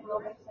had this thing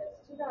open since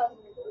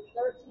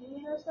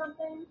 2013 or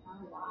something.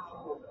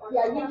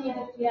 Yeah, you need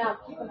to,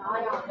 keep an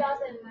eye on it.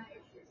 2017,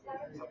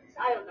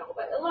 I don't know,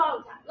 but a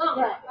long time.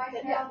 Right.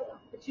 Yeah.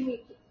 But you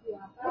need to,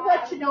 we'll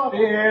let you know. Hey,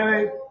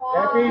 Haley.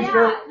 Happy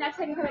Easter. Yeah, next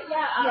time you come in,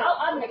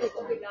 I'll make a keep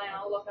an eye on,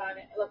 I'll look at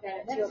it too,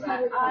 Next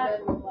time we but come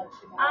in, we'll let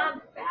you know.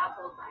 I'm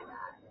baffled by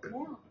that. Yeah.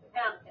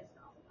 And I'm pissed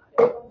off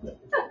about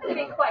it. To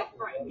be quite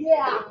frank.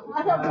 Yeah,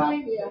 I don't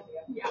blame you.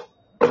 Yeah.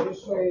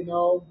 Just so you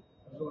know,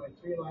 there's only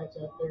 3 lights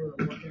out there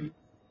working.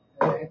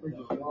 The average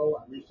is low.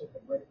 I reset the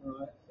breaker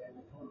on it, and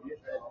I told you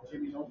that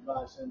Jimmy don't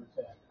buy Simmons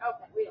that.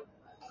 Okay, we don't.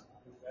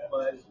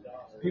 But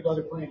people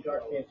that are playing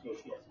dark can't see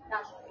shit.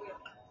 That's what we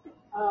don't.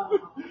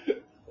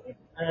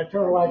 And I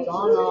turn the lights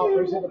on, off,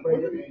 reset the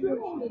breaker,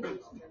 and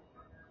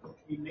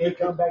he may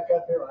come back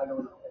up here. I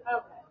don't know.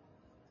 Okay.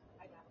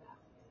 I got that.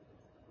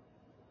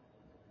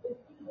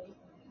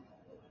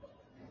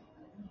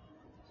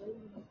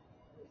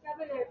 The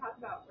other day I talked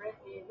about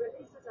Brittany.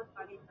 Brittany's such a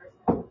funny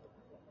person.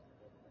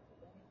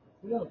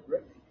 Who knows,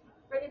 Brittany?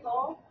 Brittany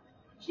Ball.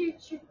 She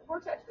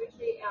works at Tree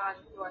Street on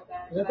North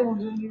End. Is that the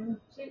one in here?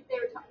 They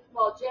were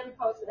well, Jim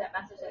posted that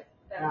message that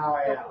Oh,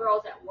 the yeah.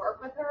 girls that work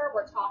with her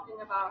were talking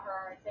about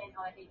her and saying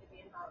how they hate to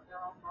be in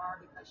their own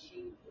bar because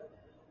she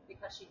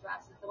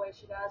dresses the way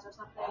she does or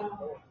something.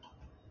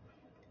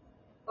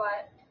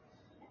 But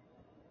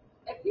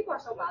if people are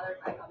so bothered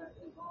by other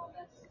people,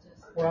 that's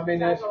just Well, I mean,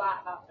 says that's- a lot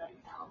about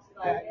themselves.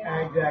 But,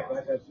 Exactly.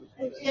 That's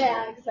just,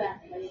 Yeah,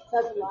 exactly. It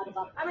says a lot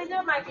about. I mean,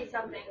 there might be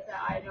some things that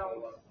I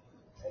don't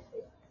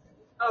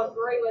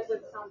agree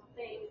with some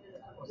things.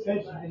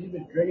 Since you've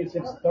been drinking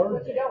since What you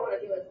Thursday. don't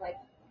want to do is like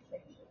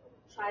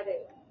try to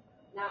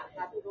not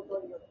have people go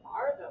to your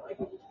bar though. Like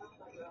if you talk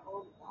about your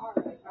own bar,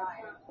 like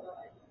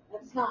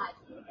That's not.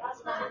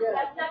 that's not good.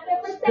 that's not good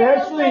for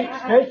sales,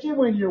 Especially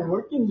when you're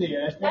working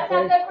there. That's That's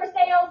not not very, good for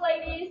sales,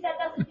 ladies. That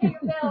doesn't pay your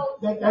bills.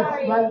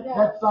 Sorry.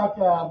 that's like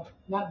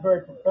not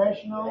very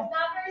professional. It's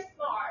not very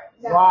smart.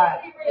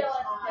 Right. Let's be real.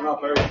 I'm not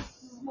very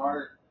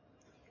smart,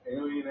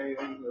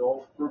 alienating the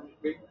old group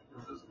of people.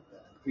 It's just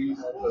a piece,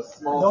 a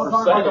small Don't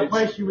talk about the percentage.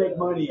 place you make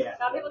money at.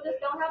 Some people just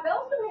don't have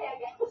bills to pay, I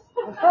guess.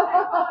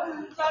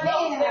 Some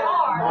people they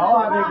are. No,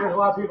 I think there's a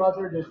lot of people out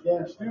there just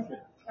damn stupid.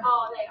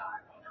 Oh, they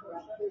are.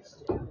 You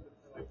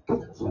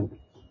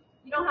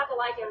don't have to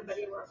like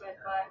everybody you work with,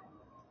 but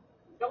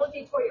don't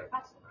detour your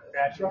customers.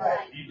 That's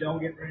right. You don't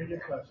get rid of your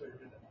customers.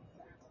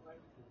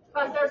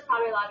 Because there's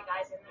probably a lot of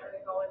guys in there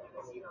that go in the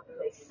casino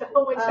really so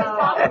when she's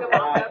talking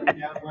about them.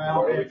 Yeah,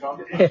 well, So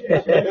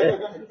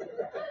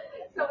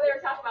they were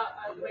talking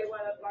about the way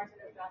one of the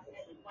bartenders got it,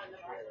 one of the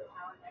bars in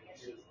town, I guess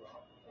she's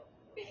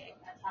big.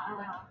 That's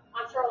how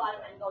I'm sure a lot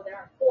of men go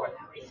there for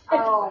that reason.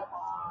 Oh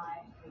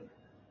my.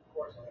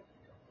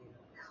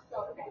 So,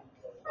 okay.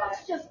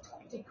 That's just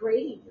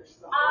degrading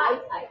yourself. I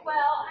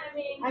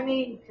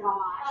mean,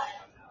 Gosh.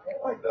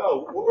 Like,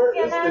 no, where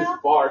is this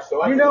bar?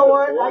 So I you can know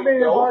what? avoid I've been a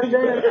going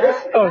bartender.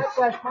 there.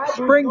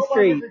 Spring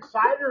Street.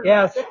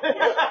 Yes.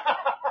 Yes.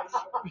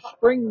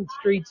 Spring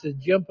Street's a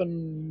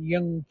jumping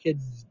young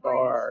kids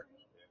bar.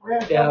 We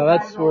have Yeah, some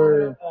that's guys over where-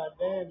 there,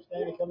 Dan and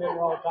Stanley come in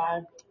all the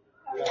time.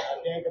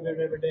 Dan comes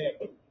in every day.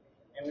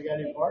 And we got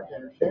a new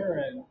bartender,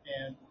 Sharon,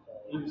 and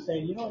he was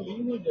saying, you know, you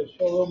need to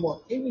show a little more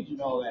cleavage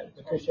and all that,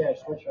 because she had a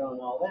switcher on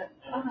and all that.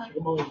 And she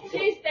come over and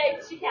she's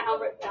big. She can't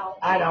help herself.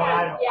 I know.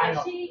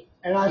 Yeah, she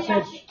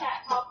actually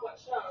can't help what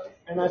shows.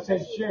 And I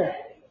said, Sharon,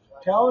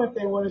 tell them if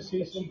they want to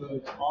see some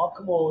boots, I'll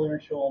come over there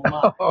and show them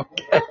mine.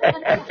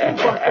 And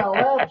she bust out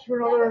laughing. She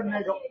went over there and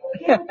they go,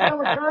 can't tell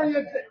me, trying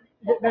to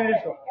get that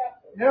intro.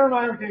 Never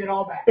mind, we take it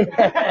all back.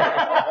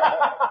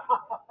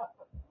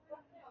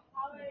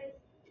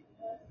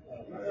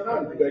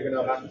 I'm big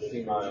enough to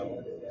see my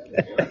own.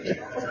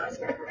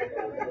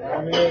 I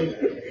mean,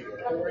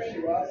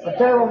 I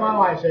tell you what my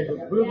wife says,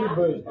 booze is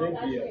booze, big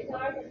deal.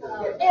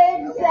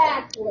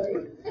 Exactly.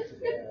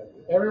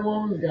 Every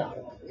woman's got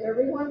it.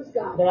 Everyone's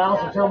got But I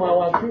also tell my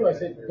wife too, I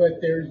said, but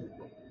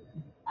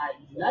I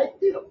like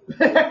them.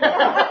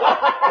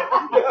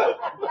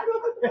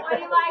 What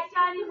do you like,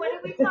 Johnny? What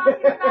are we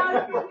talking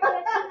about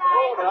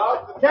tonight?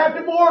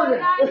 Captain Morgan.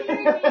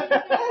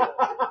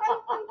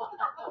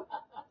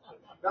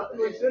 Nothing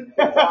we shouldn't be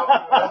talking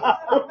about.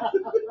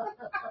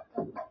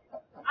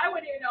 I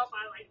wouldn't even know if I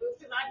like boots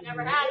because I've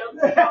never had them.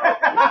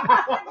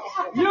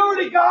 You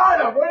already got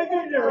them. What did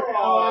you never got?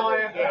 Oh, Oh,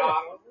 yeah. I'm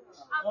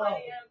funny, I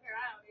don't care. I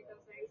don't need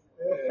those things.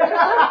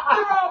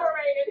 They're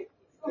overrated.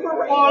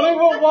 Oh, look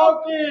what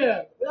walked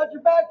in. Without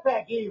your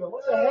backpack even.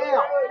 What the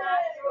hell?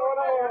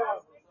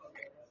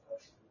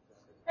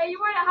 Hey, you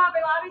weren't at Hobby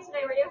Lobby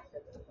today, were you?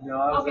 No,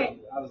 I was Okay.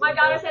 My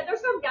daughter said there's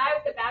some guy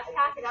with a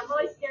backpack, and I'm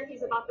really scared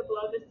he's about to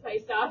blow this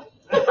place up.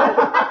 That's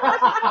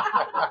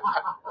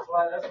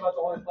about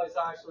the only place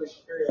I actually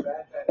carry a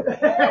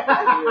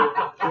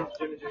backpack.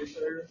 Jimmy Juice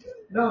there.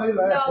 No, he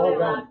No, laughed. they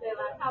laughed.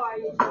 How are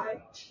you,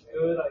 Troy?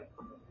 Good.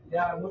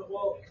 Yeah,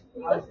 well,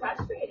 You look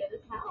frustrated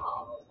as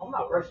hell. I'm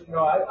not rushing.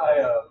 No, I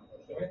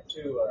went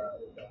to,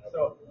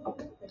 so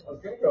I was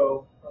going to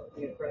go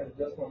be a friend of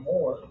just one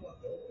more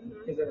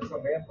because there was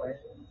some band playing.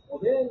 Well,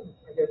 then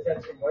I got a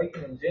text from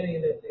Waken and Jenny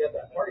that they got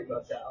that party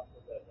bus out.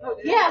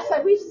 Yes,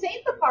 we've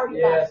seen the party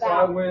Yeah, bus so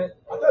I out. went.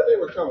 I thought they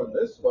were coming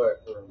this way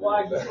for a Well,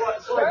 I minute.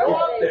 so I go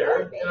up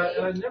there,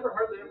 and I never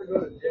hardly ever go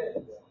to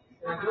Jed's.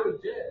 And I go to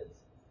Jed's,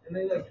 and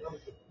they like, I'm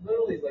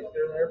literally like,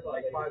 they're there for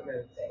like 5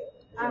 minutes.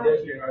 And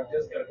this year, I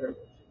just got there.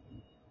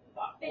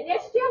 They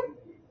ditched you?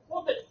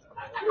 Well,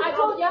 I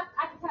told you.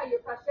 I can tell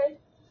you're frustrated.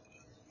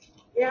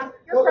 Yeah.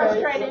 You're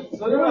Okay. frustrated.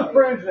 So You're my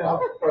friends now.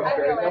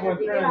 frustrated. I'm with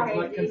You friends,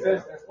 know, like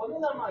consistent. Well,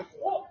 then I'm like,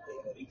 well,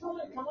 he told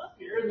me to come up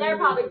here. And They're then-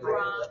 probably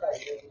drunk.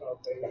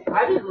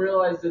 I didn't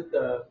realize that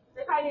the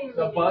They probably didn't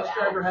the even bus do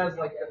that. driver has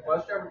like the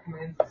bus driver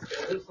commands the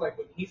service. Like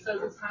when he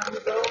says it's time to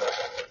go,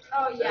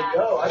 Oh, they yeah.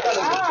 go. I thought it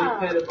was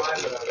dictated by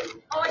them.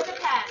 Oh, it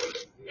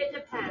depends. It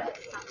depends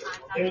sometimes.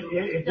 It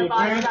The bus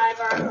depends.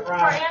 driver.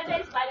 Right. For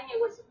Anjay's wedding, that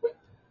was the wedding.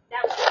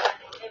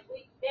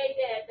 They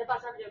did, the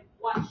bus driver did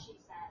what she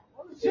said.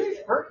 She's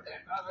heard that.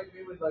 Not like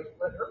they would like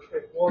let her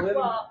pick. Well, then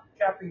Well-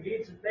 Captain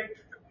Geach, they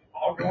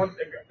all going.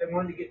 They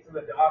wanted to get to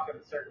the dock at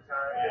a certain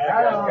time.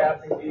 Yeah.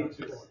 Captain Geach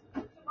was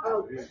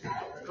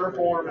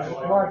performing.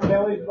 Mark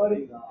Kelly's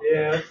buddy.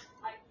 Yeah.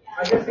 Like,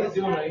 I guess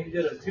he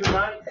did a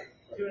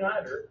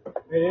two-nighter.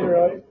 They did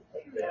right.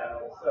 Yeah,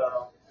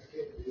 so.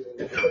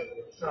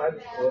 No, I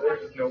just, well, there's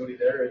just nobody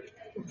there.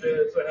 So I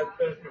had to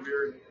finish my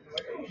beer and I'm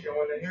like, hey, you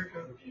want in here?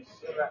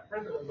 Because that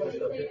friend of mine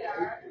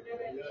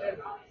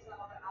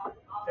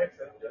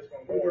Texas just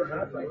one more. And I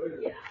was like, I'm not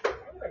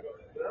going to,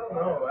 I don't know.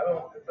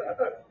 I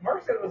thought Mark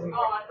said it was in oh,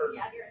 like for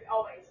yeah, you're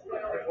always.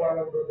 like, well, I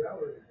don't go down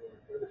with it.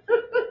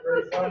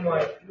 So I'm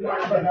like, she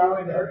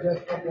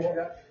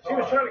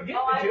was trying to get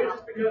me to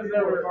just because they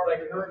were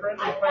like her friends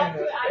were playing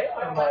this game.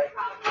 I'm like,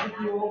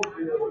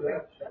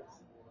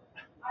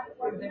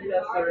 maybe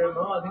that's their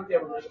MO. I think they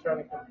were just trying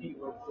to compete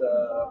with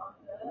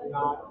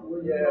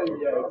yeah,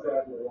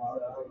 exactly.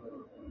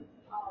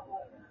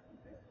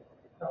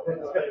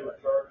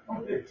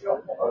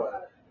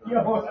 You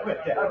almost went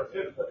down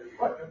to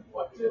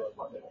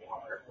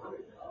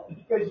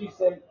because you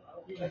said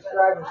you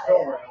described him so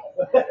well.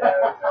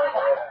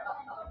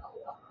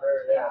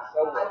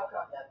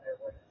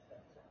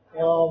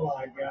 Oh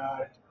my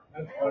God,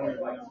 that's funny.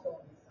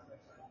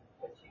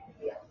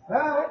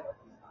 Now.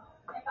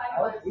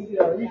 All right.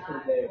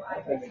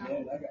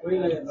 We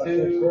did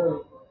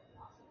 2.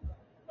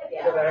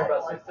 Got out here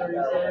about 6:30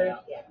 today.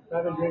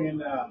 I've been drinking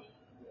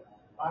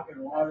vodka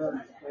and water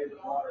and flavored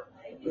water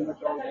pretty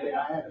much all day. I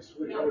had to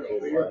switch over to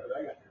beer, but I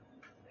got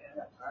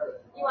tired of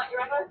it. You want your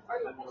regular or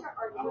you want pitcher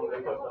or you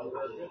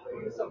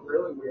want your Something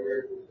really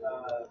weird.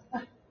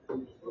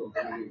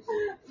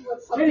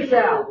 Kitty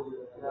cow.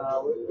 No,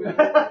 we can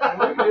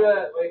do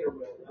that later.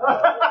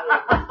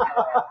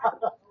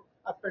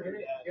 I figured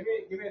it.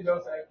 Give me a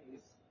Dos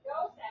Equis.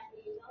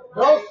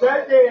 Dos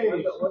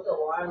Equis. With the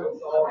lime and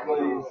salt,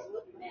 please.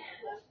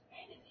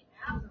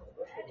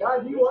 God,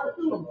 you are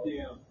doing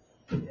them.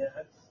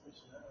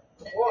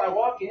 Well, I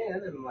walk in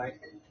and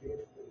like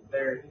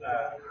they're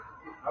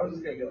I was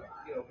just gonna get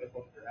get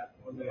one for that.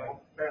 And then like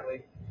apparently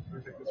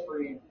there's like this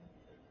free.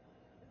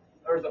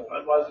 There's a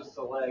Budweiser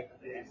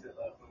Select. They said,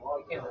 well,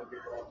 you can't have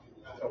beer.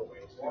 So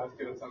waste. I was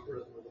doing something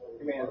for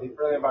humanity,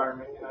 for the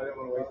environment, and I didn't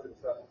want to waste it.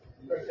 So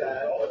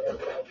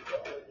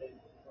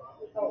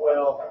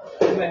well,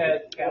 then they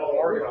had Cattle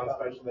Morgan on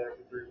special there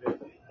for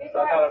 $3.50.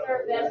 Before I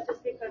start this,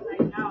 just because I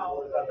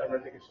know, I thought that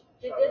would take a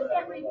did this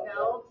get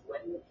rebuilt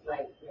when,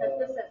 like, because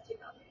this says 2014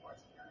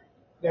 on it.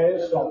 That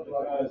is something. I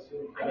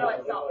know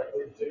it's salt, but it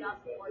says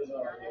 2014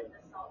 on it, the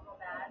salt go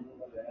bad.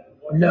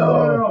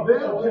 No.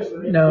 This is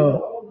just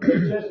No. It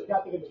just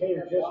got the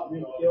container just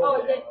refilled. Oh,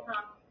 it did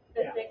come,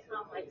 did they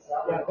come like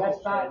salt? Yeah,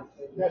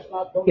 that's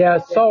not. Yeah,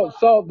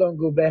 salt don't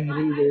go bad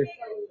either.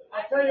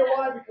 I'll tell you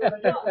why, because I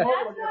No, just that's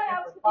why I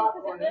was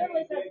confused, because it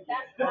literally says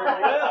that's not.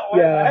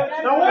 Yeah,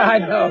 I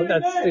know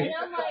that's And stupid.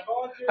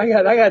 I'm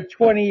like, I got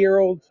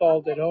 20-year-old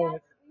salt at home.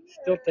 It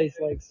still tastes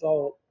like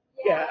salt.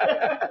 Yeah.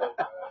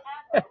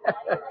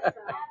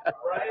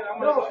 Brian,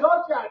 I'm No, gonna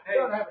salt's got it.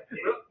 Don't have it.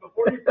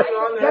 before you put it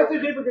on there. That's a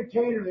different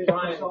container than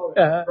salt.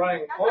 Uh-huh.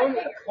 Brian,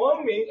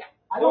 clone me.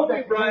 I know Clone me,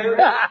 that Brian.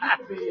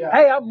 container.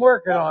 Hey, I'm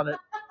working on it.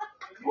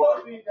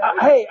 Clone me.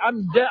 Hey,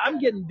 I'm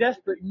getting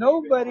desperate.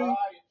 Nobody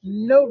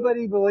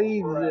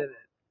believes in it.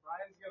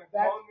 Brian's gonna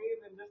clone me,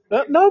 then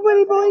just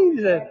Nobody believes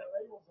in it.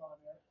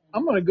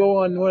 I'm gonna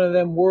go on one of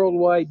them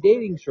worldwide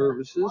dating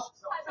services,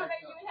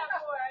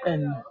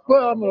 and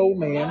well, I'm an old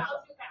man,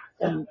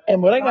 and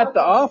when I got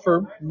the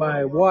offer,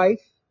 my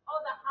wife,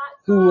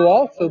 who will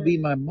also be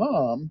my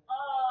mom,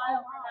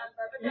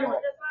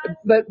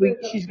 but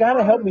she's got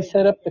to help me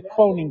set up the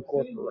cloning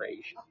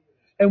corporation,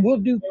 and we'll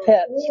do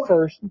pets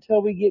first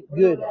until we get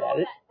good at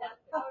it,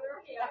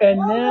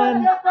 and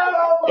then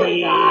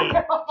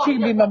she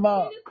can be my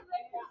mom.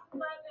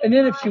 And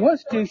then if she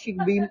wants to, she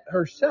can be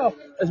herself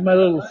as my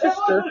little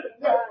sister,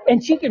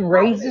 and she can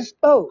raise us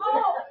both.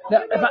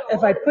 Now,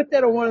 if I put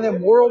that on one of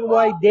them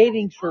worldwide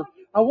dating services,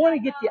 I want to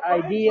get the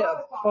idea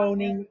of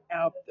cloning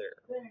out there.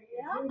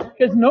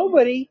 Because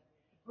nobody,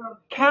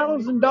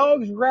 cows and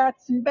dogs,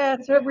 rats and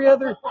bats, every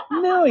other,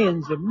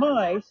 millions of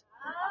mice,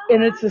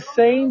 and it's the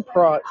same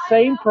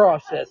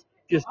process,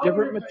 just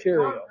different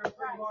material.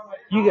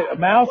 You get a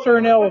mouse or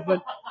an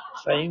elephant,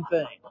 same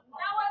thing.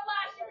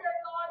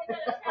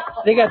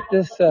 They got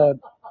this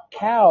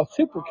cow,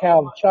 super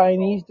cow, the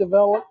Chinese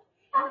developed.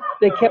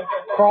 They kept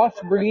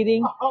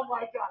crossbreeding.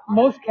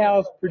 Most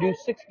cows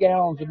produce 6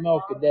 gallons of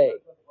milk a day.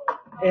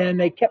 And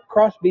they kept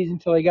crossbreeding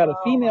until they got a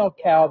female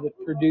cow that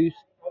produced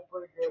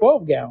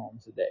 12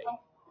 gallons a day.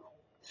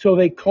 So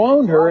they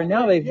cloned her, and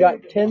now they've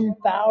got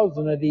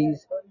 10,000 of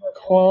these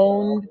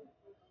cloned,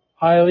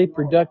 highly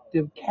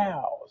productive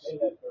cows.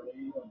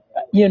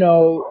 You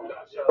know,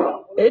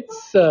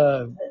 it's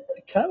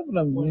kind of an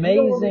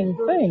amazing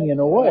thing in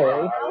a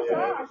way.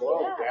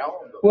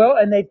 Well,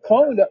 and they've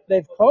cloned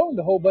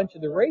a whole bunch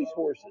of the race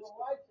horses,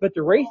 but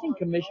the racing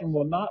commission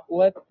will not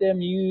let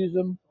them use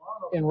them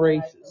in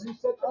races.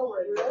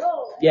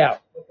 Yeah.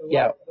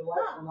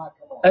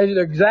 They're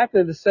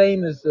exactly the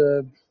same as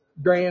the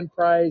grand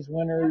prize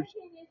winners.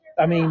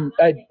 I mean,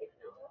 I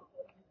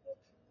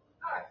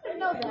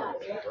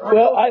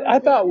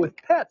thought with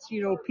pets,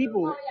 you know,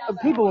 people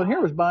in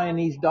here was buying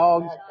these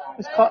dogs.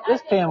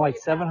 It's paying like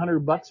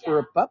 $700 for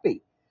a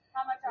puppy.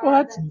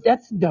 Well,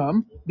 that's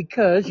dumb,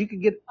 because you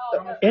could get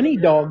any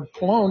dog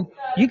cloned.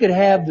 You could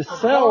have the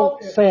cell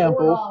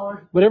samples,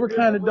 whatever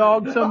kind of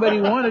dog somebody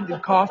wanted, to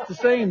cost the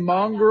same,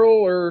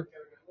 mongrel or,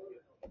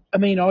 I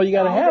mean, all you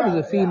got to have is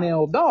a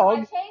female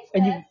dog,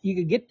 and you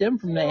could get them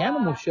from the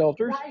animal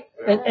shelters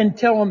and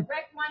tell them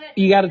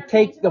you got to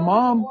take the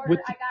mom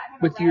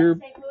with your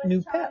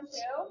new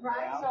pets.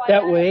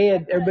 That way,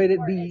 everybody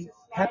would be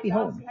happy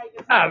home.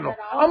 I don't know.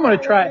 I'm gonna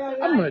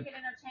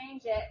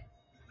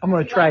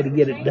try to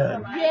get it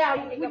done. Yeah,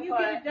 when you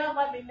get it done,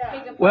 let me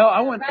know. Well,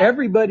 I want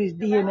everybody's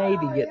DNA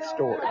to get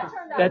stored.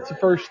 That's the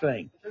first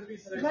thing. What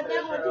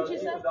did you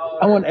say?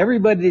 I want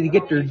everybody to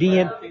get their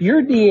DNA,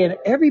 your DNA,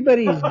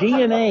 everybody's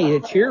DNA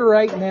that's here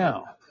right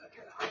now.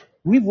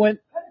 We went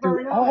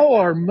through all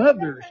our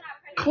mothers,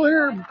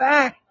 clear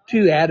back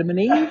to Adam and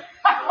Eve,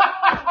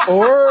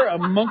 or a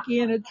monkey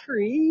in a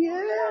tree.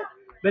 Yeah.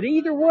 But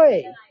either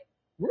way,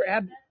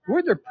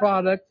 we're the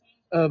product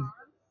of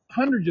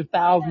hundreds of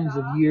thousands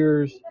of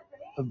years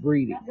of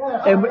breeding.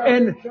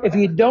 And if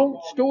you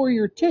don't store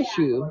your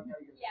tissue,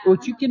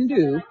 what you can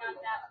do,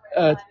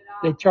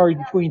 they charge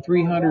between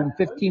 $300 and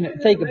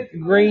 $1,500. Take a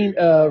grain,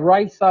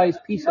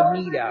 rice-sized piece of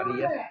meat out of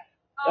you.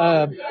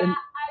 And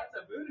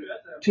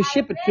to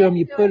ship it to them,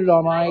 you put it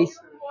on ice,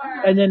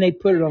 and then they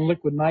put it on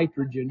liquid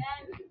nitrogen.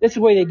 That's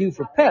the way they do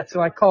for pets.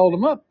 So I called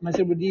them up, and I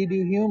said, well, do you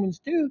do humans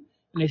too?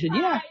 And they said,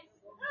 yeah.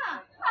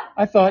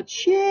 I thought,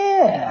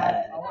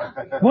 shit.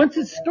 Once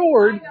it's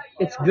stored,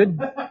 it's good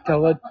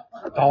till it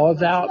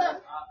thaws out.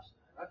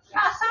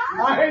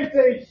 I ain't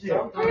saying shit.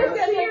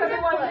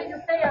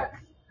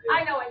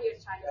 I know what he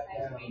was trying to say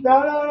to me. No.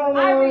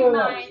 I read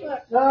mine.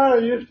 No,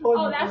 you're supposed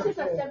to. Oh, that's just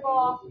a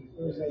simple.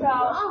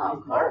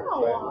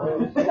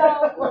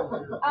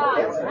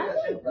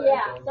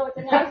 Yeah, so it's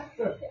a nice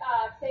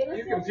stainless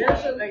You steel can pierce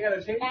it, chain, they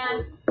gotta change it.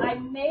 and I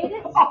made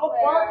it Oh,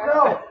 square.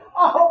 no.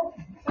 Oh,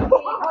 So we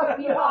bought a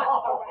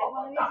red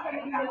one of these from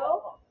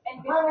you, and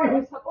before it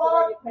was hooked to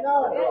where you couldn't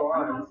put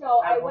it. So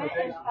I went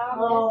and found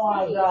Oh,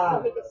 this piece my God.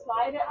 so we could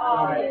slide it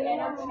on the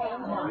inner chain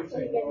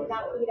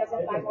down so he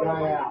doesn't buy more than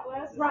one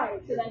necklace.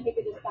 Right. So then he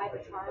could just buy the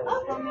charms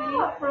from me.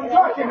 And then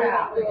Fuck we him could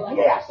out. do like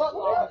Yes. a foot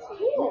long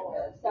too.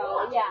 So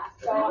yeah.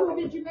 So who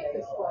did you make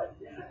this for?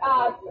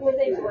 His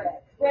name's Rick.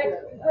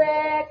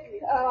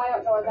 Oh, I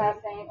don't know his last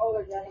name.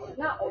 Older gentleman.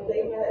 Not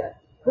older.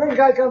 This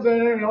guy comes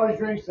in here and always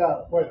drinks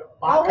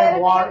vodka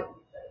water.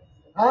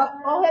 Huh?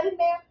 All-headed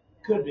man?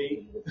 Could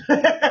be. He's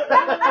real short.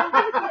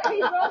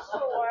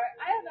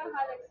 I don't know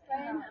how to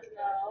explain him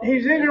though.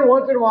 He's in here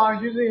once in a while.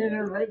 He's usually in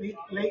here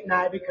late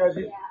night because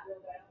he's. Yeah.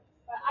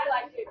 But I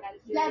like doing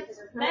men's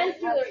jewelry. Men's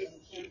jewelry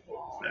is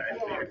painful.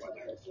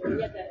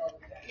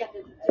 You have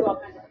to do all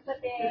kinds of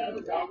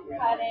clippings and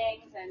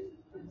cuttings and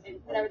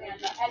put everything on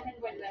the, and then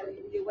when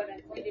you do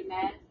women, when you do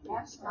men,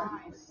 that's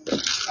nice.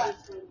 But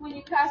when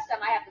you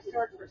custom, I have to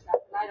search for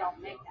stuff because I don't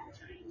make that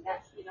chain.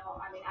 That's,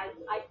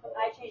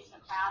 I change the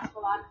clasp a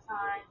lot of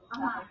times and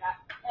stuff like that.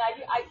 And I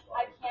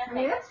can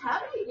make That's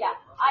heavy. Yeah,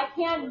 I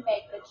can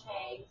make the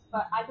chains,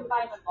 but I can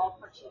buy them in bulk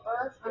for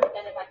cheaper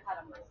than if I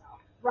cut them myself.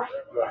 Right.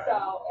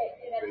 So,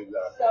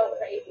 it's so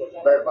crazy.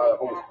 Better buy the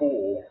whole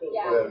spool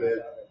Yeah. than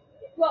it.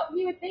 Well,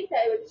 you would think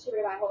that it would cheaper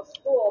to buy a whole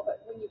spool, but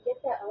when you get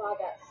a lot of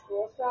that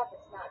spool stuff,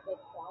 it's not good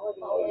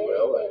quality. Oh, It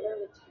really?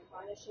 literally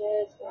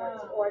tarnishes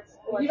or it's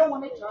You don't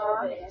want it to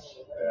garbage.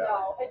 tarnish.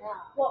 No.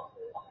 Well,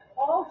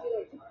 all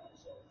jewelry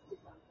tarnishes to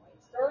some point.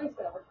 Sterling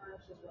silver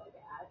tarnishes really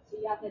bad, so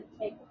you have to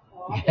take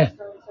off the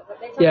sterling silver.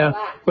 They turn Yeah.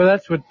 black. Well,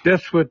 that's what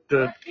But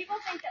people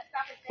think that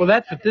stuff is well,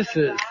 that's what this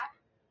is.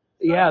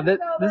 Yeah,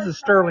 this is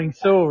sterling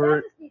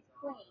silver.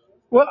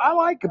 Well, I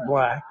like it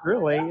black,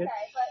 really.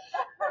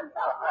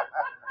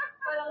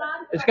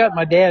 It's got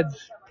my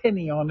dad's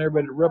penny on there,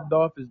 but it rubbed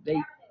off his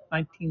date,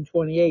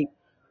 1928.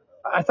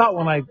 I thought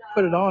when I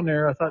put it on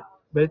there, but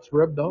it's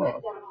rubbed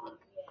off.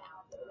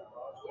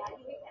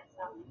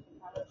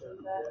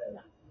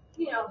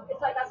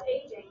 It's like us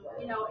aging.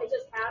 It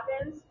just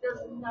happens. There's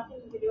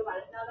nothing you can do about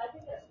it. Now, I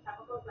think there's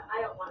chemicals, but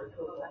I don't want to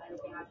know about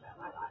anything I put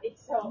on my body.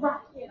 So, so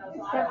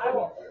I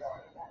won't do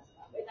that stuff.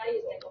 And I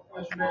use nickel.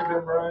 What's your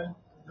name, Brian?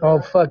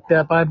 All fucked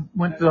up. I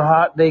went to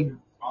the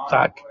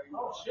fuck.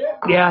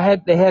 Yeah,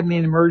 they had me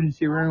in the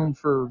emergency room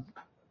for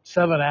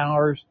 7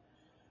 hours.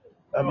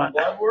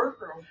 Blood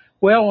work? Or?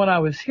 Well, when I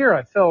was here,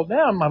 I fell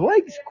down. My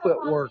legs quit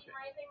working.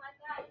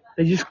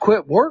 They just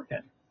quit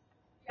working.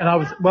 And I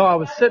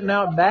was sitting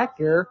out back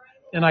there,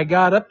 and I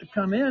got up to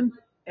come in,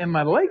 and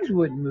my legs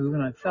wouldn't move,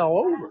 and I fell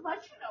over.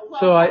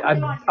 So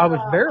I was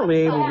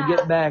barely able to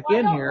get back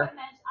in here.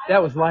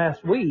 That was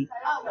last week.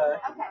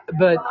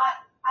 But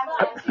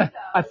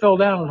I fell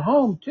down at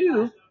home,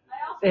 too.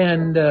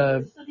 And,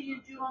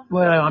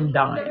 well, I'm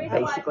dying,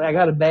 basically. I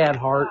got a bad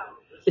heart.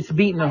 It's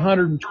beating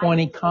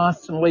 120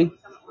 constantly.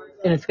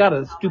 And it's got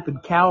a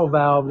stupid cow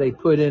valve they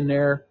put in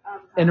there.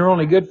 And they're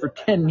only good for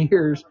 10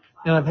 years.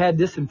 And I've had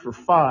this one for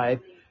 5.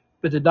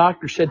 But the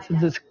doctor said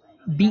since it's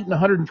beating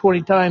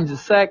 120 times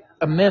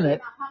a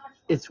minute,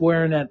 it's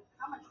wearing that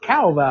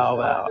cow valve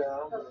out.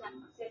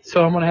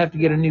 So I'm going to have to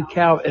get a new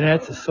cow. And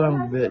that's a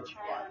son of a bitch.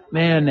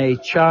 Man, they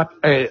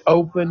chopped it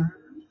open.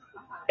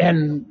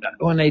 And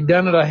when they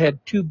done it, I had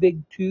 2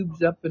 big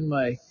tubes up in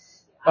my,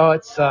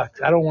 it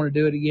sucks. I don't want to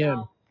do it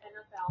again.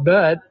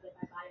 But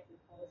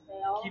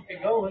Keep you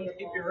going,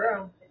 keep you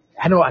around.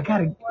 I know I got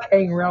to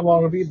hang around long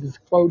enough to get this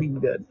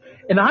floating done.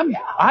 And I'm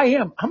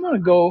going to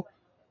go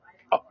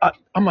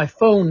on my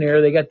phone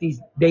there. They got these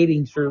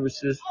dating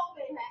services.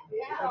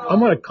 I'm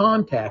going to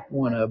contact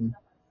one of them.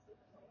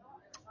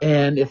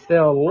 And if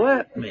they'll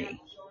let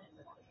me,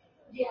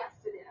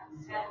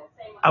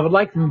 I would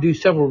like them to do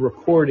several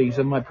recordings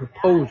of my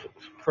proposals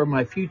for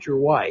my future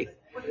wife.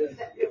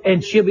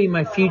 And she'll be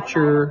my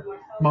future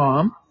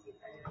mom.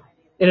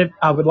 And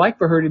I would like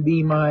for her to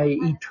be my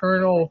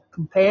eternal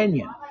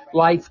companion,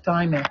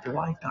 lifetime after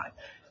lifetime.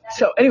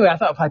 So anyway, I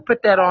thought if I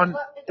put that on,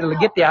 it'll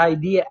get the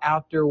idea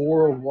out there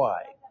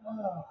worldwide.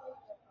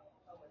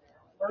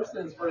 First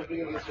things first, we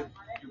gotta get your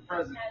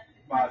present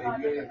body. We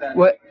gotta get that.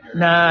 What?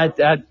 Nah,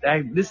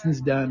 this one's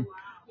done.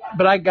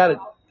 But I got it.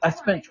 I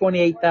spent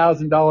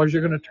 $28,000.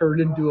 You're going to turn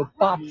it into a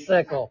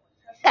popsicle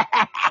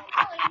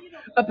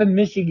up in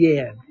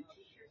Michigan.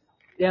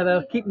 Yeah,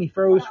 they'll keep me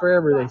froze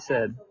forever, they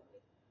said.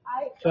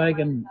 So I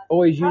can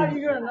always How use. are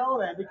you gonna know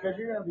that? Because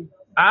you're gonna be.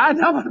 I'm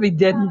going to be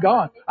dead and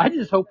gone. I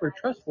just hope they're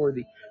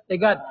trustworthy. They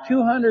got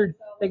 200.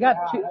 They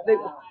got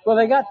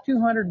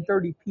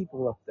 230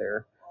 people up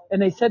there,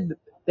 and they said that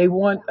they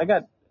want.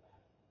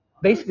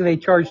 Basically they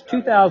charge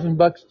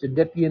 $2,000 to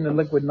dip you into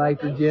liquid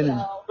nitrogen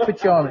and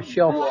put you on a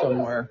shelf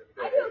somewhere.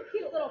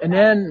 And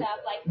then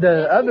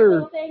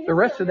the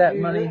rest of that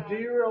money, Do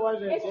you realize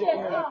that it's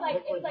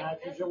liquid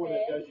nitrogen when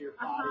it does your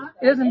body?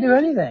 it doesn't do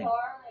anything.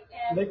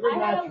 Liquid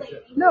nitrogen.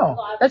 No,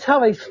 that's how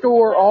they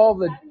store all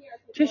the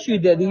tissue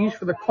that they use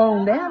for the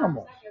cloned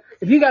animals.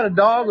 If you got a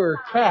dog or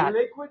a cat,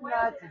 Liquid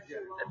nitrogen.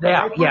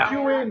 yeah, They put yeah,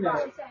 you in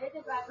there,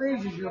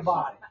 freezes your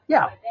body,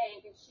 yeah,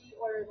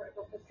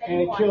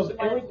 and it kills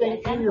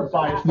everything in your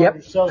body. Yep.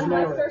 Your cells and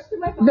everything.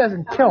 it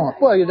doesn't kill them.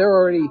 Well, they're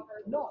already,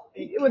 No,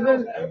 it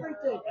kills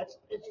everything.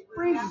 It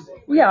freezes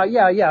it. yeah,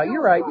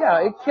 you're right.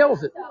 Yeah, it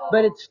kills it,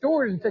 but it's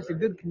stored in such a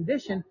good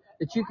condition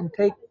that you can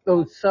take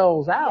those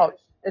cells out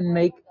and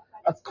make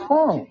a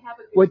clone.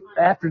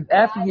 After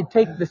you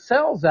take the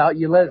cells out,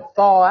 you let it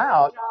thaw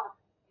out.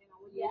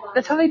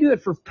 That's how they do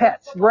it for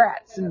pets,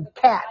 rats and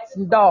cats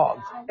and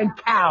dogs and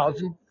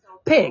cows and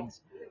pigs.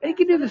 They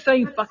can do the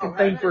same fucking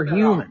thing for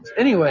humans.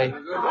 Anyway,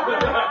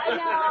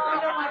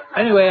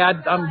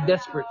 I'm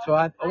desperate, so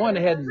I went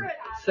ahead and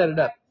set it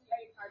up.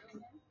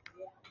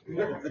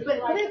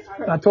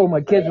 I told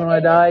my kids when I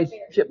die,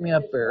 ship me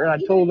up there. And I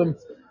told them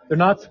they're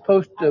not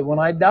supposed to, when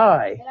I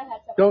die,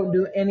 don't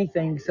do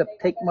anything except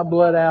take my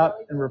blood out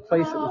and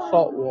replace it with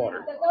salt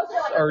water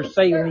or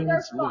saline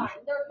solution.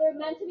 They're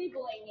meant to be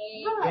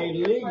blingy. They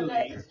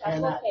legally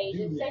cannot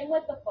do that. Same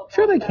with the football.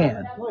 Sure they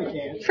can. No, they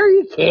can't. Sure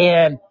you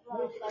can.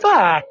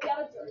 Fuck.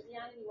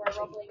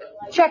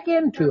 Check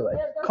into it.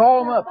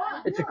 Call them up.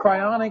 It's a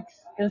cryonics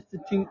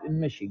institute in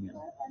Michigan.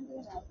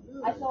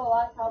 I saw a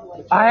lot of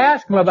cowboys. I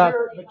asked them about,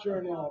 But you're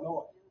in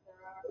Illinois.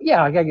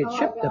 yeah, I gotta get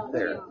shipped up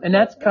there. And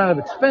that's kind of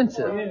They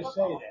expensive. didn't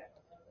say that.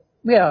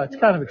 Yeah, it's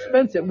kind of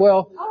expensive.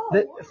 Well,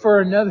 for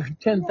another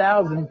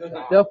 10,000,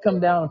 they'll come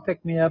down and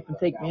pick me up and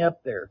take me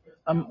up there.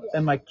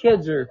 And my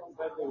kids are,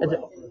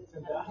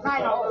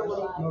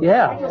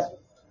 yeah.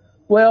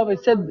 Well, they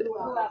said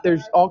that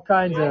there's all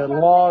kinds of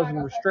laws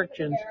and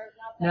restrictions.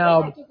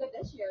 Now, If you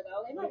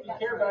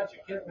care about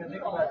your kids, man,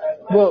 think about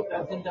that. well,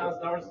 That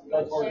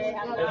 $10,000 for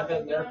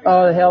benefit there.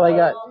 oh the hell,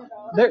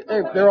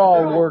 they're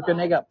all working.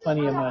 They got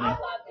plenty of money.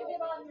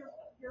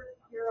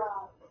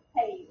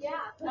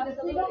 If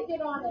we don't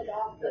get on it,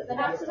 the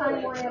next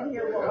time we're in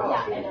here, we'll.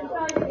 Yeah, and it's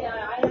not,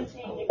 I am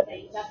changing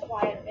things. That's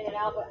why I'm in and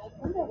out. But I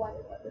wonder why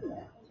they're doing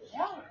that.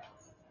 Yeah.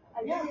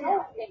 I'm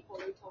so thankful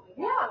you told me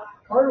that. Yeah.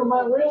 Carter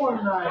might win one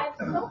tonight.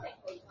 I'm so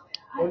thankful you told me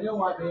that. Well, you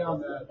might be on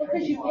the.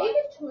 Because you gave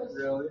it to us.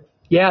 Really?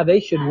 Yeah, they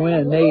should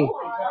win. The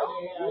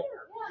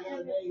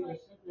other day he was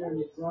sitting there and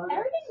he's running.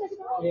 Everything was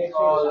wrong. He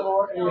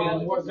scored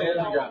and what they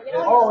got.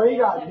 Oh, he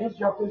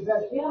jumped his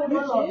head. No,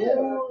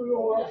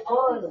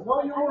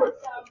 you would.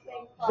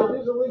 So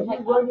this is a league you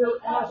run your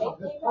ass off.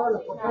 This part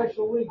of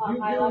professional league. You do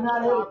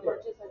not everything.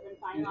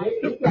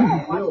 He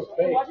got real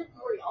fake.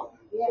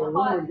 So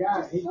one guy,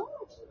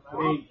 I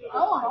mean,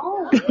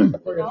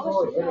 for the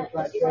story, they're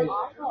trying to trade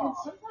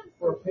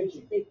for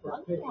pitching. For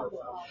pitching.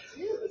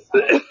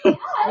 They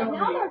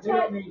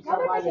don't need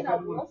somebody that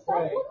doesn't want to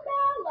play.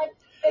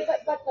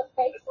 But the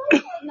fake stuff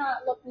is not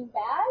looking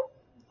bad.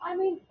 I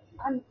mean,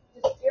 I'm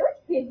just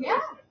irritated. Yeah.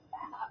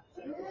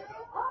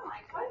 Oh my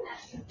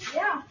goodness.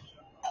 Yeah.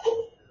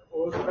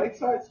 Well, the fake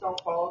sites don't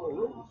follow the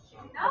rules.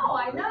 No,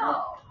 I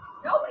know.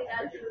 Nobody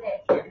does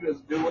today. They can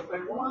just do what they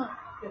want.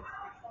 Very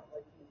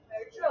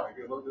true. They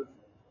can look at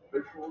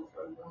visuals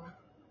they want.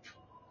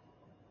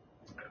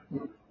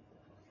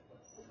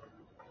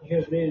 You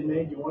guys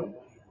made you one?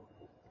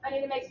 I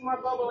need to make some more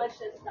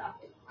globalistic stuff.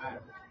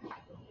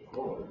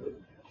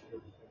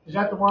 Is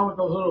that the one with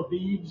those little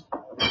beads?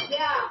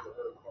 Yeah.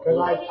 Because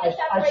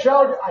I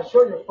showed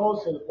your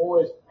post to the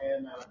boys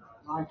and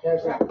on Cash.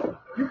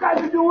 You guys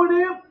are doing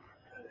him?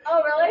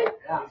 Oh, really?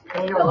 Yeah.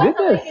 And they go,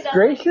 Goodness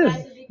gracious.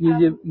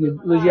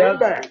 Was you out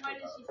there? What did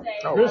she say?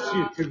 Oh, this is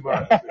too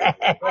much. On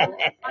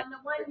the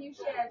one you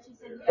shared, she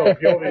said. So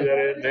guilty that I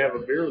didn't have a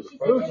beer the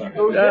first time.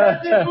 Bougie.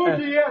 That's it,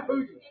 Bougie. Yeah,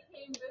 Bougie.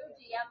 Became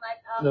bougie. I'm like,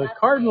 oh, The that's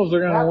Cardinals are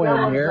going to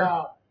win here.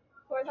 Of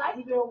course,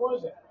 Who the hell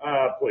was it?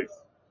 Please.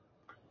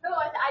 No,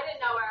 I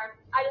didn't know her.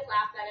 I just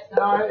laughed at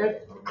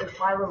it. No, it's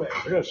my relation.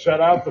 We're going to shut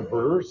out the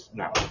Brewers?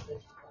 No.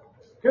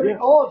 Could be,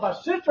 oh, it's my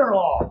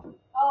sister-in-law.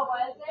 Oh,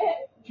 was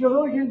it? She's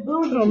looking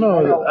bougie. I don't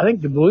know. I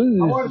think the Blues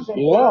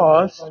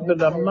lost,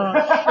 but I'm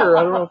not sure.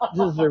 I don't know if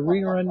this is a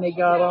rerun they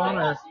got on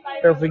or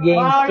if the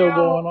game's still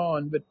going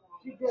on. But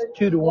it's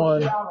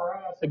 2-1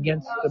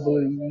 against the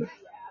Blues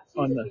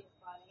on the.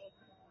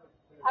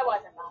 I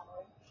wasn't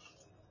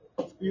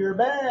bothered. You're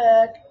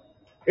back.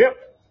 Yep.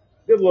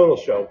 Good little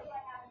show.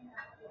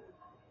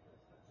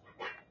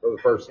 For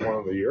the first one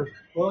of the year.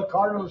 Well, the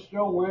Cardinals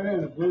still winning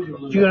and the Blues are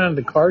losing. Did you go down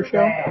to the car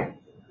show?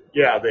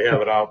 Yeah, they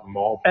have it out in the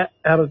mall.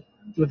 Out of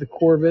with the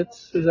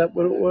Corvettes? Is that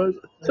what it was?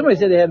 Somebody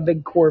said they had a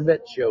big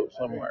Corvette show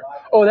somewhere.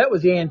 Oh, that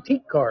was the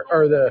antique car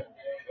or the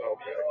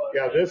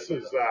Yeah, this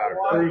is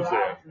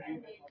cruising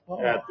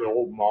at the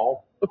old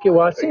mall. Okay,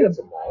 well, I think it's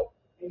a mall.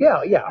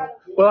 Yeah.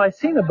 Well, I've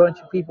seen a bunch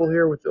of people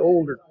here with the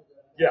older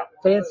Yeah,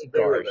 fancy they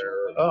were cars. there.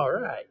 All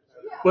right.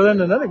 Well,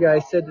 then another guy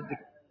said that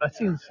I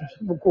seen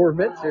some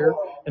Corvettes here,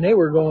 and they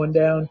were going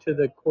down to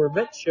the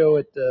Corvette show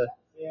at the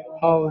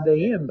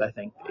Holiday Inn, I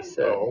think they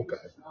said. Oh,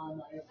 okay.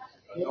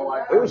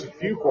 There was a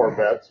few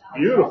Corvettes,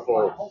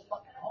 beautiful.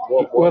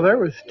 Well, there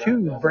was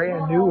 2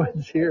 brand new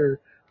ones here.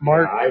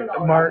 Mark,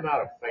 I'm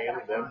not a fan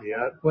of them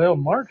yet. Well,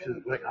 Mark's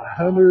is like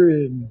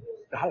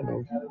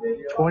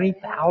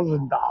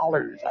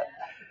 $20,000.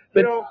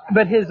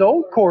 But his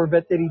old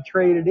Corvette that he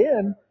traded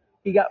in,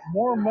 he got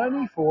more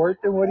money for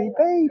it than what he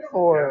paid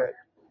for it,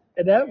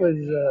 and that was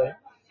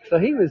so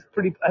he was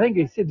pretty. I think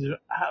he said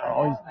I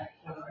don't know,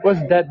 it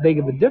wasn't that big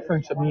of a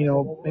difference. I mean,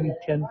 maybe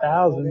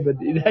 10,000, but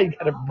he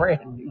got a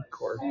brand new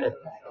Corvette.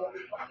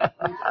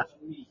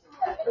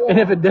 And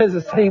if it does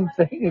the same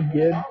thing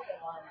again,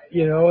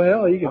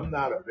 hell, you can. I'm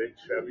not a big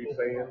Chevy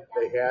fan.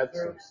 They had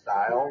some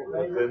style,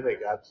 but then they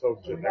got so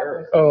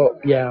generic. Oh,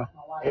 yeah.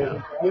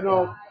 And,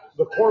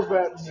 the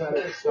Corvette set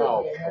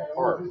itself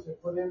apart.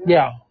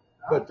 Yeah.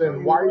 But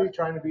then why are you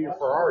trying to be a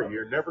Ferrari?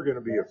 You're never going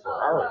to be a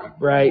Ferrari.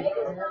 Right.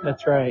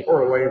 That's right.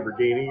 Or a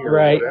Lamborghini or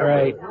whatever.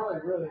 Right.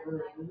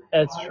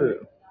 That's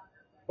true.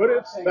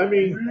 But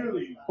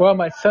well,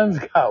 my son's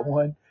got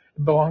one.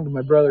 It belonged to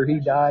my brother.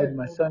 He died, and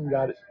my son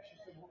got it.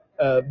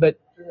 But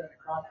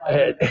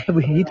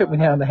he took me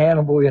down to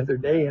Hannibal the other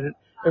day, and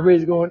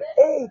everybody's going,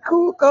 "Hey,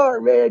 cool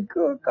car, man,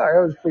 cool car."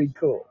 That was pretty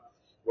cool.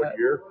 What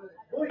year?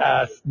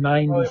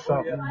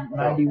 90-something,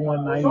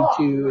 91,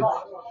 92.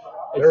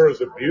 There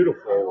was a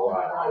beautiful,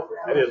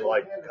 I didn't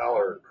like the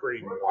color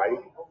cream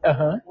white, but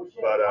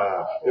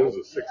it was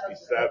a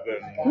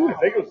 67, I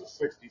think it was a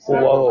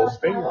 67 Whoa.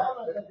 Stingray.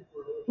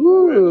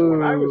 Ooh,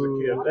 when I was a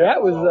kid.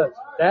 that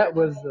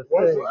was the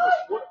Wasn't thing. a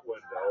split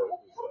window. It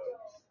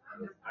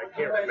was, I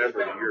can't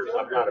remember the years.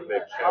 I'm not a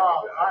big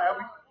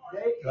Chevy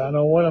guy. I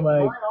know one of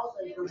my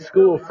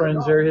school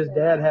friends there, his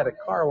dad had a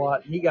car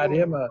lot, and he got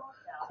him a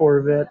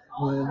Corvette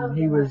when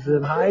he was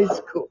in high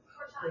school.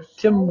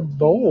 Tim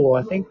Bowl,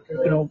 I think,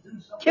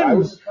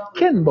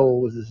 Ken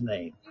Bowl was his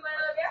name.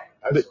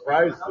 I was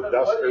surprised the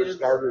Duster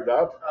started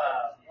up.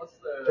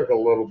 Took a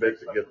little bit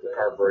to get the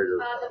carburetor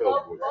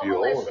filled with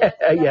fuel.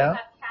 Yeah.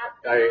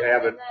 I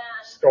have it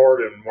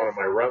stored in one of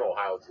my rental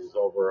houses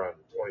over on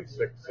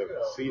 26th and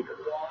Cedar.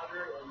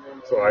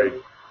 So I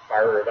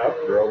fire it up,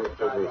 drove it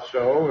to the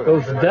show. And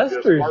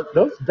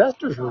those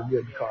Dusters were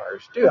good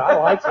cars too. I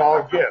like all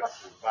it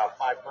gets. About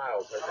 5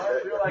 miles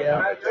every day. Yeah.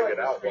 I take it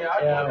out.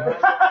 Yeah.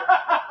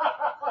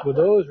 Well,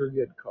 those were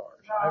good cars.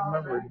 I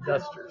remember the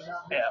Dusters.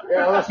 Yeah,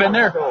 been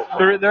there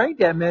ain't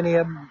that many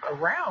of them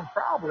around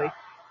probably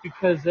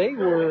because they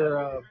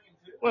were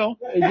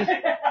they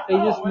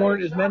just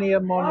weren't as many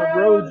of them on the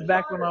roads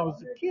back when I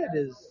was a kid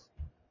as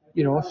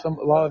a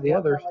lot of the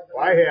others.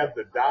 Well, I had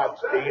the Dodge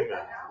Demon,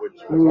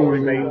 which was only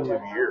made 2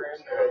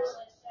 years.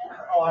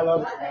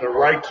 The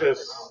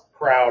righteous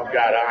crowd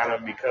got on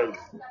them because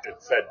it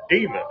said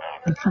Demon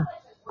on it.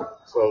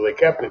 So they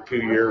kept it 2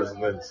 years,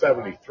 and then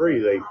 73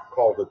 they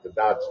called it the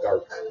Dodge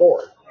Dart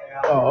Sport.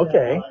 Oh,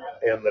 okay.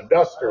 And the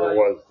Duster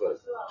was the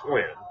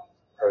twin,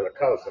 or the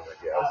cousin, I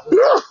guess.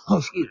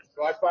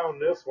 So I found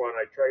this one.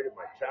 I traded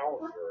my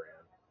Challenger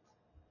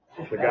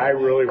in. The guy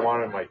really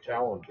wanted my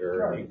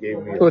Challenger, and he gave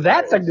me. Well,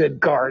 that's a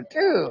good car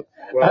too.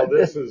 Well,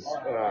 this was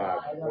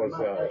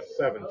a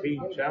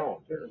 17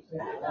 Challenger,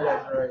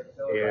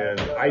 and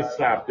I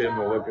stopped in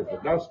to look at the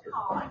Duster,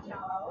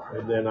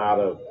 and then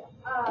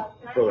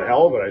for the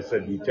hell of it, I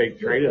said, "You take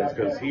trade-ins,"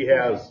 because he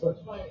has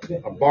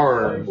a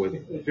barn with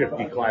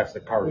 50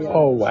 classic cars.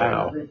 Oh,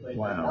 wow.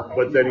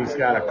 But then he's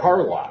got a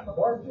car lot,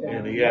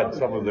 and he had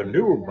some of the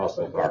newer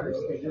muscle cars.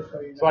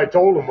 So I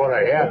told him what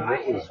I had, and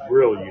it was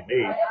real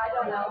unique.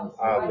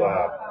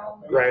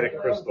 Granite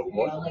crystal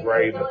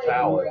gray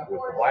metallic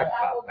with the black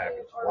top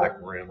package, black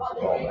rims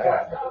and all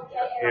that.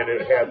 And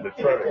it had the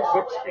Tronic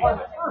 6-speed.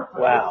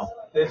 Wow.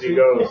 And he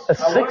goes, a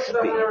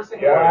 6-speed.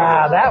 Yeah.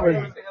 Wow,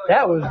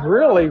 that was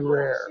really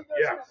rare.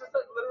 Yeah.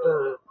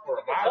 For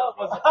a model.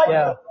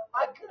 Yeah.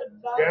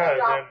 Yeah,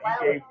 and then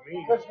he gave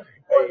me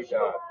paid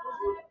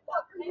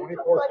 $24,000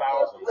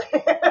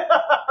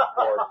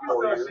 for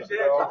 4 years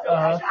ago.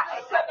 And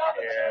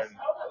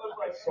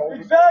I sold it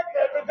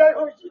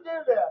What you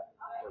do there?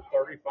 for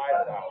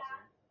 $35,000.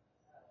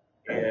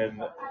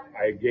 And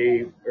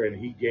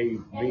he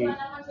gave me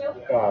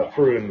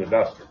threw in the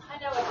Duster.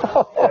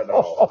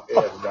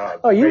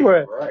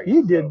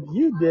 You did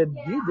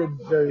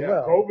very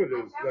well. COVID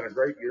has been a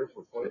great year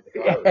for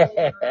flipping cars.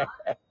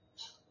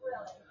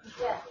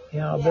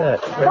 Yeah, I'll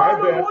bet.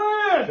 I bet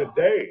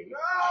today,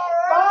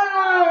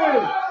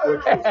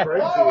 which is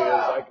crazy, is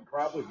I could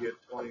probably get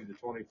 20 to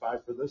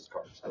 25 for this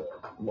car still.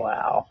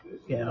 Wow.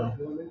 Yeah.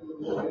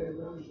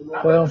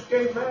 Well,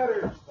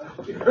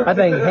 I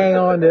think hang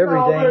on to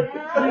everything.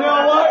 You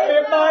know what?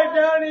 It might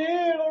down the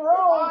hill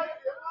wrong.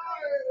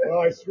 Well,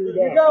 I screwed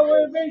up. You got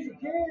what it means you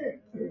can.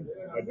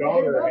 My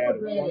daughter had a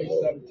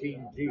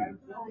 2017 Jeep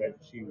that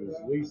she was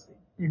leasing.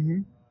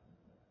 Mm-hmm.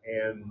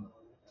 and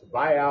to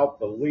buy out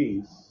the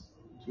lease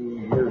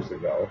 2 years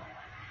ago,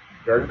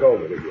 during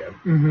COVID again,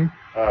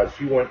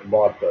 she went and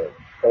bought the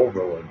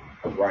Overland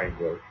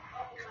Wrangler.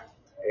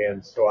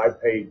 And so I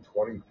paid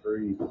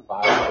 $23,500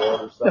 for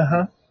it or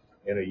something.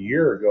 And a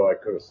year ago, I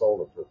could have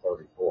sold it for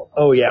 $34.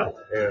 Oh, yeah.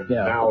 And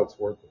Yeah. now it's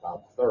worth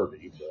about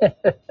 $30.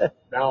 But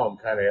now I'm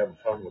kind of having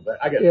fun with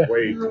that. I got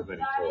way too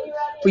many toys.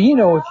 Well, you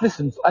know,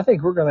 listen, I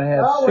think we're going to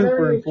have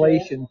super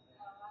inflation.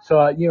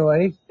 So, you know,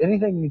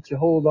 anything that you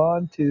hold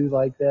on to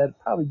like that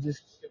probably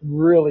just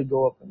really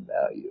go up in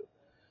value.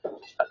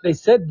 They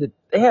said that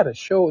they had a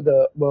show,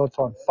 it's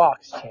on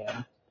Fox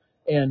Channel,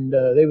 and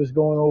they was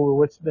going over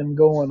what's been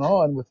going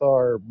on with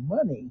our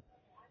money.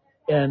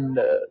 And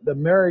the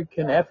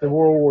American, after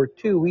World War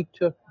II, we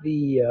took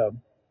the,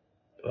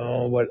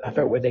 I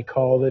forgot what they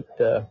called it,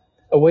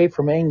 away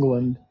from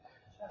England,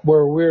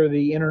 where we're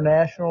the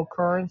international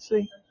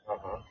currency.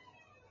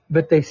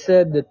 But they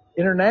said that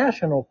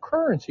international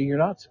currency, you're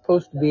not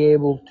supposed to be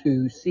able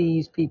to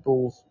seize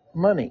people's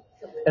money.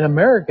 And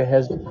America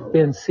has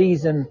been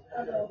seizing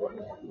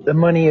the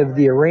money of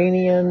the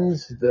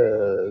Iranians,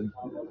 the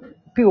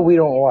people we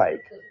don't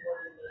like,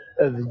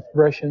 the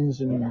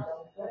Russians. And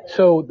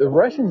so the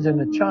Russians and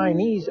the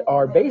Chinese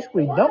are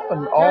basically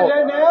dumping all.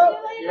 Yeah.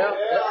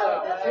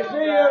 See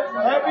you.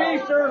 Happy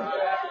Easter.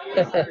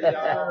 Yeah.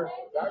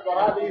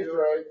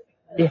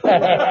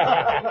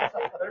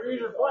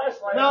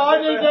 No, I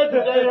did that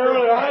today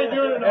earlier. I ain't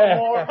doing it no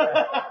more.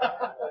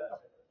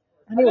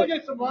 Anyway. I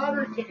get some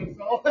lottery tickets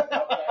though.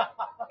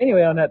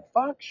 Anyway, on that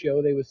Fox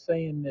show, they was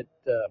saying that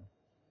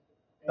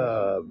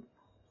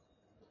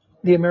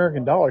the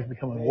American dollar is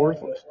becoming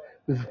worthless.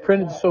 We've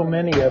printed so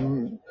many of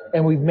them,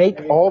 and we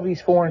make all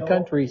these foreign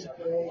countries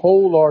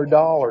hold our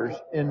dollars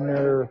in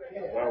their.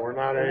 Well, we're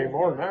not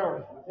anymore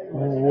now.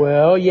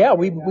 Well, yeah,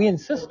 we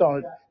insist on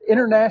it.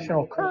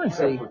 International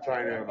currency. Except for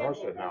China and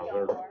Russia now.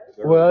 They're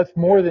Well, it's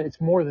more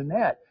than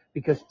that,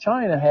 because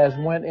China has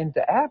went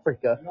into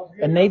Africa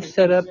and they've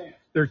set up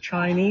their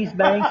Chinese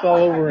banks all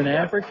over in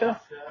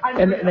Africa,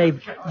 and they've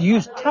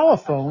used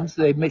telephones.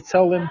 They may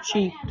sell them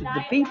cheap to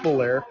the people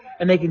there,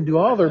 and they can do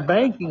all their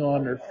banking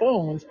on their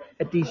phones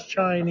at these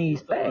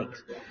Chinese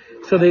banks.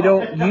 So they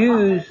don't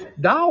use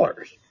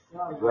dollars.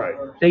 Right.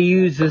 They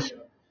use this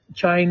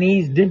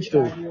Chinese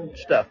digital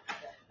stuff.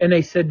 And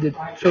they said that,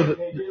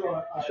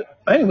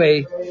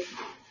 anyway,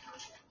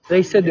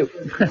 they said that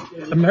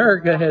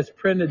America has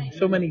printed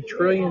so many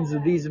trillions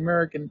of these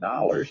American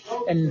dollars,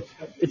 and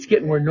it's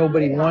getting where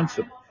nobody wants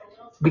them.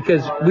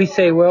 Because we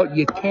say, well,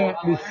 you can't,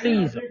 we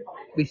seize them.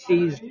 We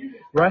seized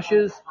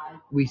Russia's,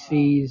 we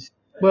seized,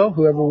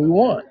 whoever we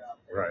want.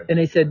 Right. And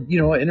they said,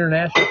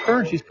 international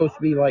currency is supposed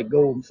to be like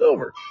gold and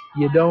silver.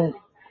 You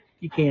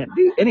can't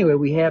do, anyway,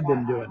 we have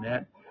been doing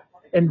that.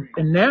 And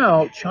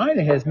now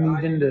China has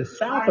moved into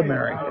South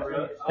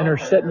America, and are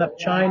setting up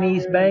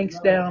Chinese banks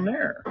down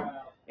there.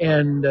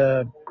 And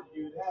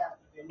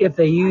if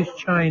they use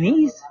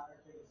Chinese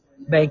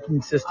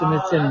banking system,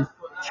 it's in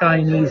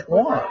Chinese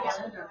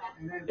wands.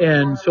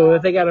 And so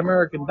if they got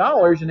American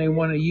dollars and they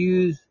want to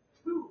use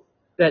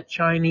that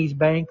Chinese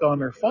bank on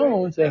their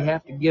phones, they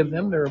have to give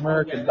them their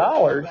American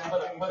dollars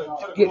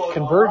to get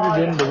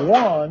converted into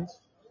wands.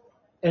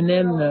 And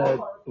then,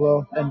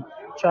 and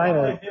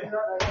China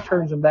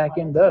turns them back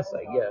into us,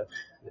 I guess.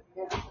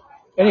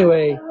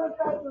 Anyway,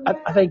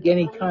 I think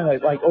any kind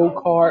of like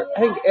OCAR, I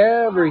think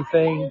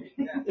everything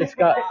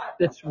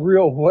that's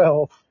real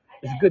wealth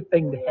is a good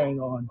thing to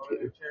hang on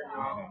to.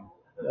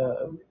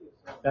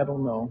 I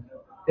don't know.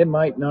 It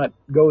might not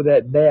go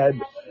that bad.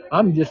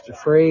 I'm just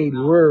afraid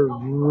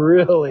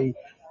I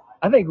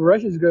think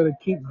Russia's going to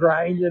keep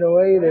grinding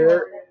away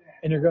there,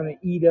 and they're going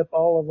to eat up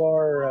all of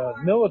our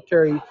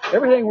military.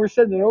 Everything we're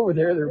sending over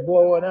there, they're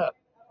blowing up.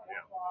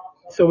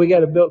 So we got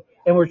to build,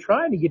 and we're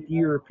trying to get the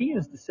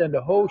Europeans to send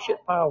a whole shit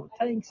pile of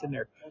tanks in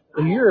there.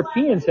 The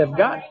Europeans have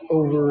got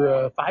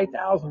over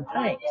 5,000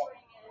 tanks,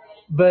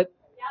 but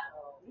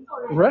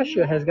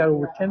Russia has got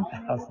over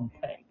 10,000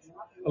 tanks.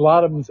 A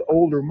lot of them's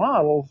older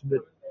models, but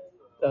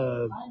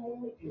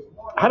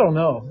I don't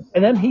know.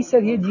 And then he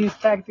said he'd use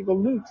tactical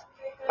nukes.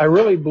 I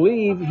really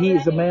believe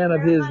he's a man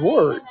of his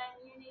word.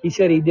 He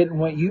said he didn't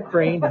want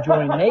Ukraine to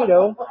join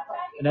NATO,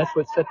 and that's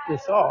what set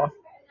this off.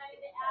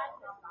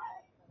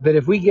 But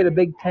if we get a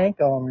big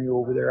tank army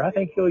over there, I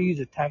think he'll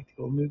use a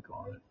tactical nuke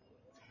on it.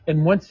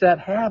 And once that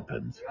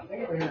happens,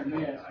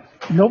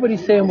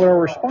 nobody's saying what our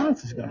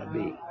response is going to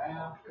be.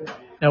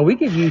 Now, we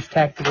could use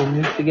tactical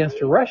nukes against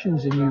the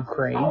Russians in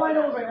Ukraine,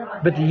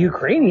 but the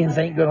Ukrainians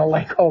ain't going to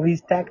like all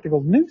these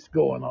tactical nukes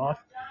going off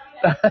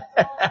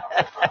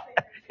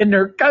in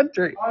their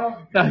country.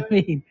 I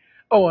mean,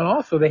 and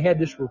also they had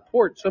this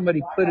report.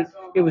 Somebody put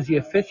it was the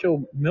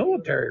official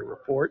military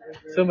report.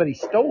 Somebody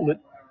stole it.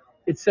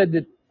 It said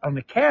that on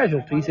the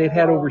casualties, they've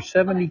had over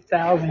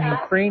 70,000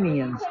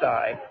 Ukrainians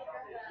die,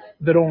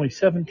 but only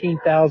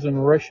 17,000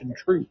 Russian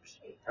troops.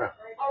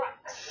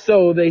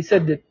 So they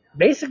said that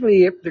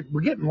basically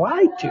we're getting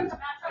lied to,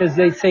 because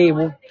they say,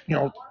 well,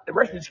 the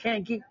Russians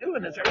can't keep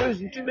doing this. They're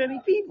losing too many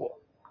people.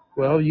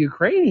 Well, the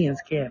Ukrainians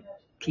can't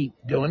keep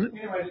doing it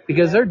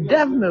because they're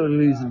definitely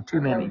losing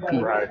too many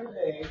people. Right.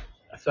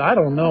 So I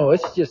don't know.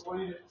 It just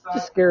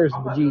scares the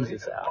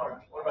bejesus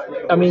out.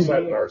 I mean,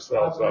 setting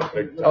ourselves up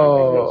big time because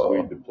oh,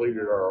 we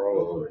depleted our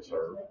oil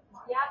reserve.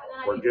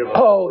 We're giving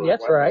oh, our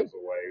that's right. weapons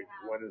away.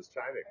 When does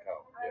China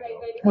come? You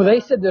know? Well, they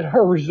said that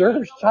her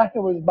reserves,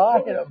 China was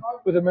buying them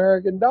with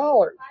American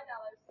dollars,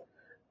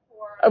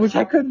 which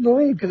I couldn't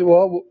believe because,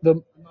 well,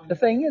 the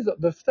thing is,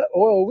 the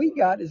oil we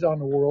got is on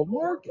the world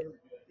market.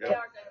 Yeah.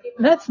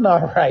 And that's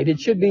not right. It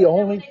should be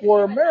only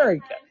for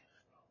America.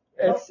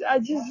 I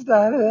just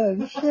thought,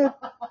 shit.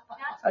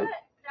 That's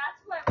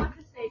what what's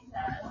his face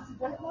says.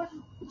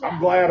 I'm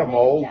glad I'm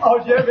old.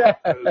 Oh, yeah.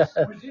 Because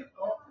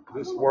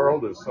this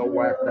world is so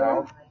whacked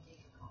out,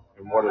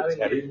 and what it's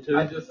heading to,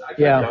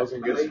 Yeah. it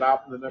doesn't get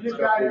stopped in the next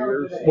couple of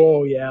years.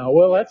 Well, yeah.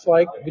 Well, that's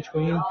like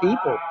between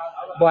people.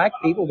 Black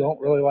people don't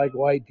really like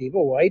white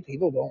people. White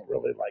people don't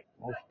really like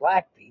most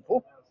black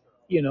people.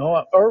 You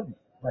know, or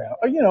brown.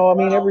 Or, you know, I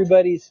mean,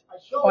 everybody's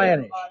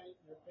clannish.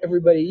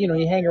 Everybody, you know,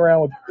 you hang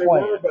around with They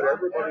clan. were, but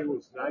everybody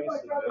was nice,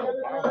 and then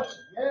Obama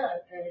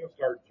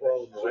started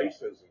throwing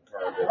racism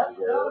cards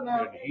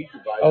everywhere, and he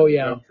divided Oh, the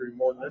yeah. country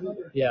more than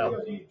anything. Yeah.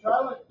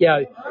 Yeah.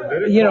 And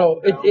then You know,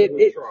 brought down with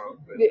it Trump,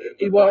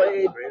 and well, Biden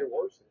made it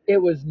worse.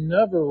 it was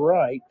never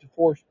right to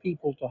force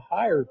people to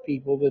hire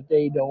people that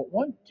they don't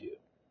want to.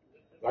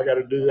 I got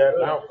to do that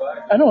now.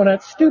 I know, and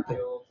that's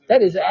stupid.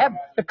 That is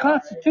the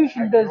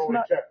Constitution I does can only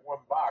not. check one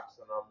box,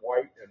 and I'm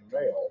white and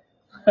male.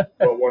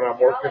 But when I'm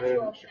working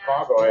in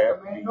Chicago, I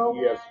have to be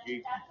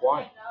ESG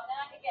compliant.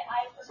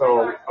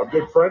 So a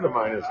good friend of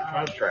mine is a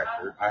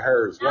contractor. I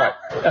hire his wife.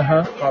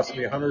 It cost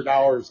me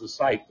 $100 a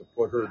site to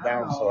put her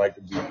down so I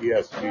could be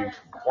ESG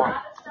compliant.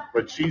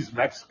 But she's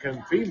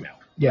Mexican female.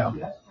 Yeah.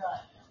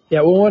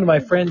 Yeah. Well, one of my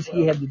friends,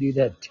 he had to do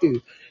that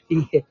too.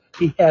 He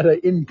had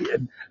an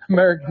Indian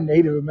American,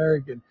 Native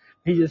American.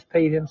 He just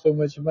paid him so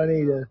much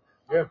money to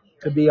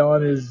be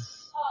on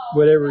his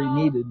whatever he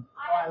needed.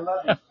 I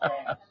love these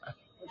pants.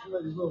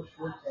 Look at these little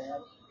short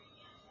pants.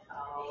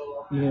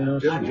 You know.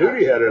 Jim and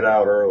Judy headed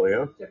out early,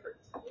 huh?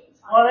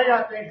 Well, they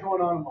got things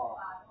going on tomorrow.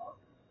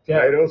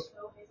 Yeah. Tomatoes?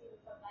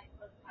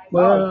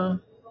 Well,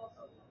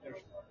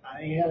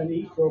 I ain't having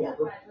Easter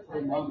over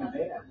for mom and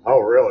dad.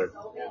 Oh, really?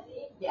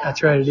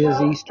 that's right. It is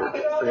Easter.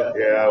 I forgot.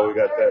 Yeah, we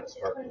got that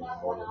starting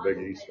on the big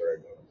Easter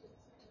egg.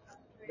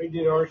 We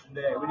did ours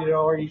today. We did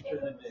our Easter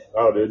today.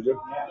 Oh, did you?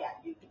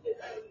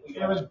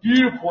 It was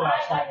beautiful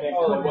outside.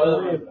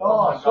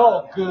 Oh,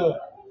 so good.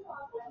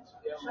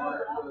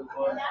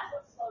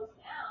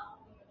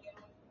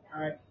 All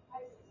right.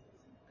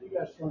 You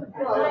guys want to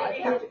I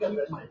have to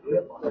keep my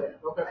grip on it.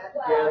 Okay.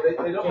 Yeah,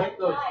 they don't make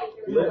those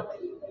lift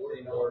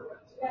anymore.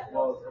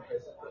 Oh,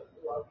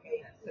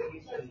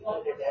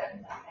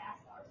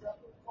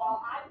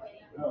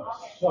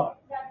 suck.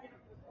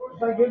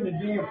 It's like getting the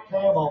damn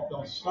tab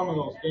off some of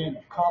those damn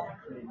coffee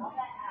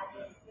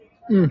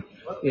creamers.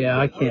 Yeah,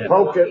 I can't.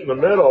 Poke it in the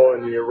middle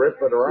and you rip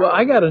it around. Well,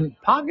 I got a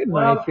pocket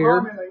Well, knife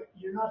here.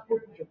 you're not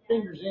supposed to put your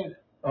fingers in it.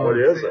 What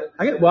is it?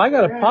 I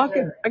got a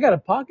pocket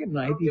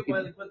knife. You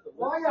can.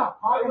 Well, I got a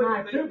pocket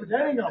knife too, but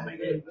that ain't gonna make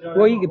any difference.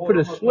 Well, you can put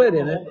a slit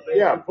in it.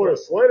 Yeah, put a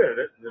slit in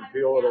it and then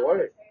peel it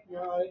away.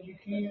 You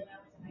can't.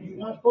 You're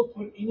not supposed to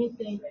put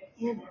anything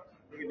in it.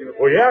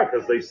 Well, yeah,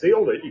 because they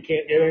sealed it. You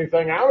can't get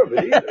anything out of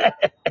it either.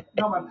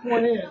 No, my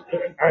point is.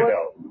 I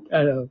know.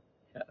 I know.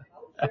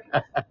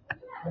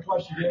 That's why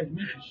she gave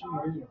me. She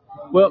knew.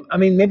 Well, I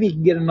mean, maybe you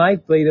can get a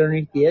knife blade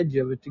underneath the edge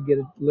of it to get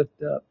it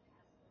lift up.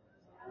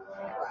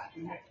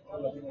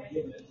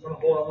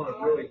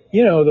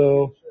 You know,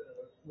 though,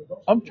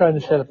 I'm trying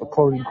to set up a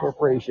clothing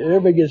corporation.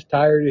 Everybody gets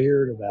tired of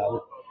hearing about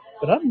it,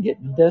 but I'm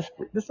getting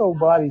desperate. This old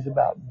body's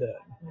about done.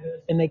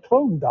 And they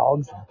clone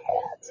dogs and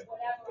cats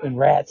and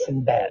rats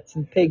and bats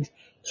and pigs.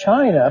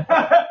 China,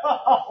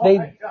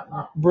 they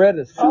bred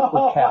a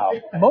super cow.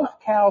 Most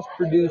cows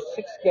produce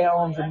 6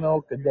 gallons of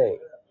milk a day.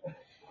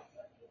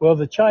 Well,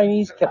 the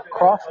Chinese kept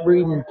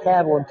crossbreeding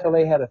cattle until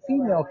they had a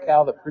female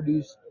cow that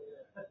produced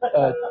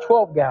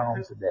 12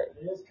 gallons a day.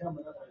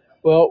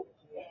 Well,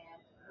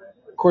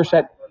 of course,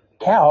 that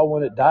cow,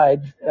 when it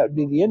died, that would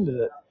be the end of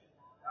it.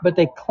 But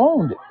they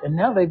cloned it, and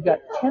now they've got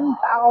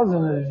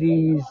 10,000 of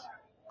these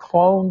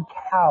cloned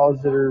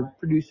cows that are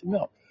producing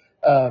milk.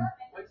 Oh,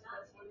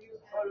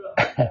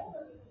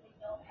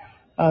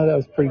 that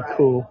was pretty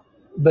cool.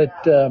 But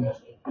I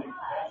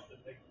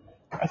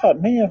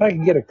thought, man, if I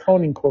could get a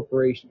cloning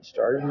corporation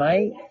started, and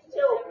I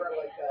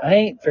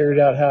ain't figured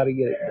out how to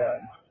get it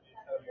done.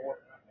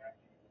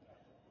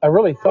 I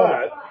really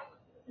thought. But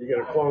you're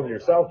going to clone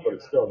yourself, but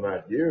it's still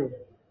not you.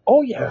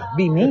 Oh, yeah,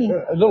 be me,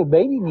 a little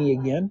baby me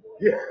again.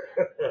 Yeah.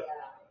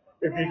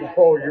 If you can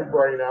pull your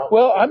brain out.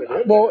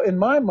 Well, in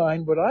my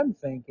mind, what I'm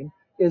thinking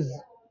is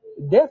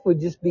death would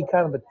just be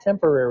kind of a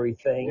temporary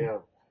thing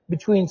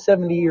between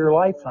 70-year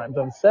lifetimes.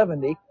 I'm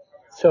 70,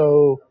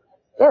 so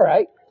all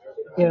right,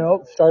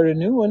 start a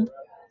new one.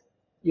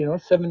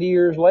 70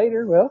 years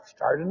later, well,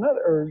 start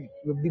another. Or it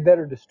would be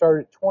better to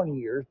start at 20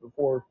 years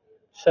before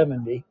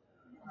 70.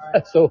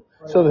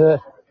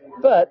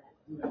 But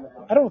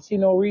I don't see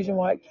no reason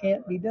why it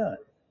can't be done.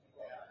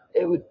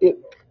 It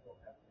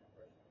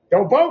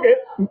Don't poke it.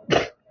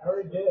 I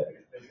already did.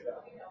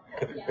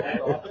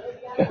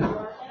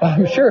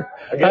 I'm sure.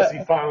 I guess he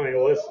finally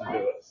listened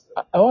to us.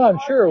 Oh, I'm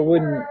sure it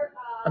wouldn't.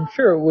 I'm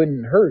sure it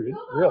wouldn't hurt it,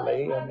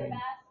 really. I mean,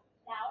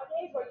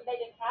 Nowadays, where they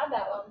didn't have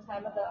that long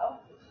time ago.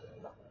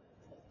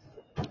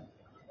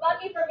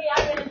 Lucky for me,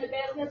 I've been in the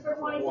business for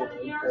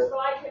 27 years, so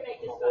I can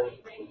make this funny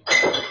thing.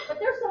 But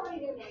there's so many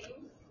new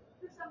names.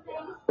 There's some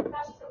things,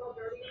 especially some real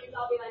dirty names.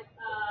 I'll be like,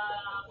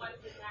 what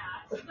is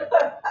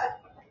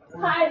that?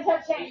 Times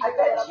have changed. I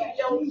bet you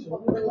don't.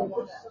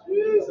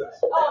 Jesus.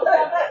 Oh,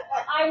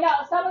 I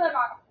know. Some of them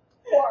are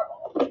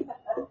horrible.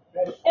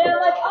 And I'm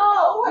like,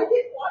 oh, I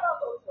did one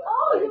of those.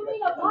 oh, you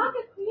mean a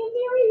vodka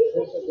cranberry? You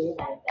should have just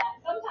said that.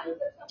 Sometimes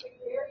there's something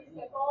very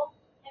simple,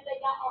 and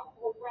they got a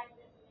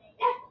horrendous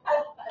name.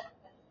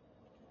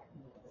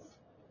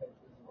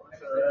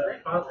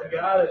 Finally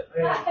got it,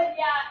 man. Yeah,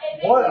 it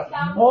makes What me a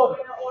sound mother- like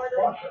you're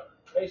ordering it.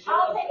 Hey,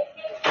 I'll Sean. take a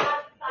cake,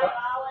 salad, side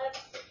olives.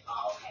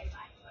 Oh, okay,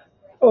 fine.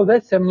 oh,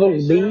 that's some little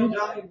Hey, beads.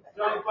 Johnny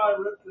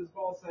probably ripped his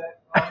ball sack.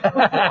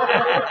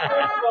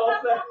 Ball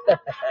sack.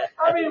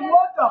 I mean,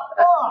 what the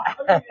fuck?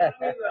 Sorry, is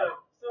that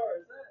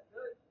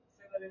good?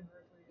 Say that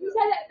incorrectly. You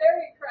said that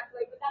very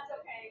correctly, but that's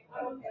okay.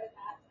 I'm okay with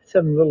that.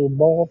 Some little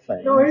ball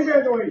thing. No, he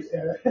doesn't know what he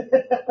said.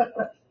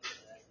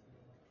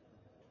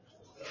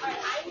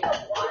 I need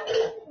a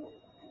water.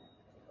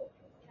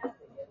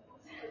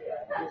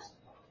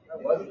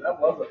 That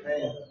was a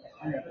pain.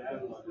 I gotta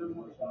have one.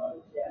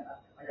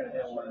 I gotta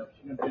have one.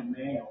 She's gonna be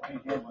manual. I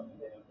can't have one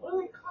today.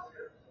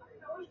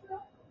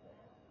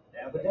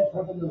 Yeah, but that's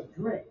what they're gonna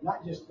drink,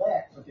 not just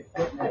that, but they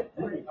put in that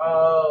drink.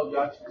 Oh,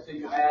 gotcha. So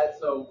you add,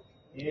 so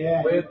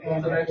Yeah, with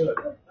and an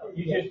extra.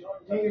 you just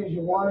take it as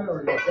you want it,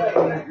 or you got it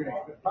in your drink.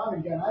 But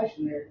probably got ice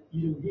in there,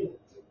 you don't get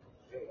it.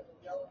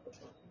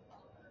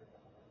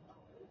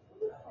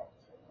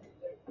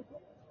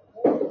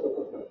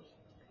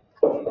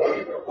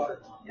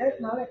 That's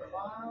not a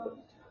cloud.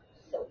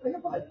 Think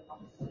about it.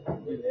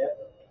 Do that.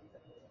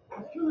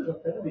 I'm sure there's a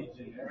Phillies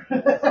in there.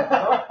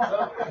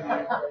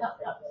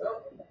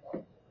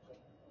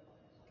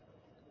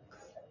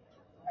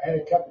 I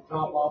had to cut the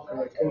top off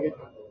because I couldn't get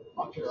the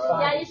fucking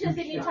side. Yeah, you should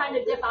see me trying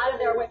to dip out of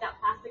there with that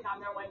plastic on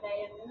there one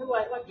day, and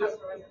what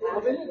customer was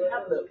Well, they that? didn't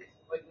have the,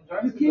 like, the You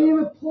drive-thru can't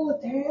even pull the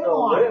tail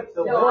on it.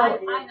 No, I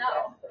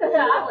know.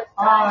 I was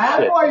Oh, trying.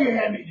 that's why you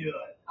had me do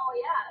it. Oh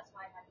yeah, that's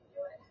why I had to do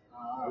it.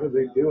 What are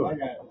they doing? I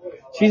got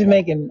it. She's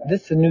making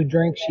this is a new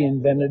drink she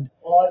invented.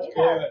 Oh, it's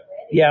good.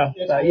 Yeah,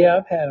 yeah,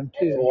 I've had them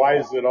So too. why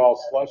is it all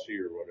slushy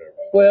or whatever?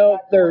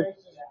 Well, they're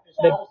It's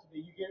supposed to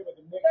be. You get it with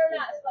a mix. They're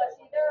not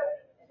slushy. They're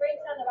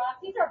drinks on the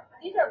rocks. These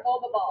are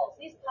boba balls.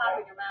 These pop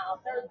in your mouth.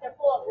 They're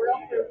full of real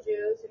fruit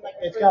juice and like.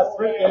 It's got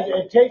fruit.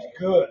 It tastes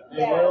good.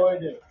 They really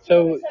do.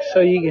 so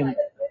you can. Let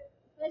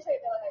me show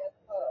you like a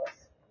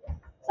close.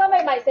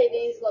 Somebody might say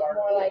these look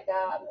more like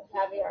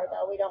caviar,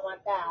 though. We don't want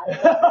that.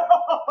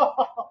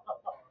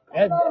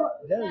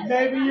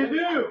 Maybe you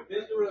do.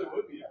 This really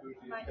would be a bougie.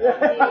 Might not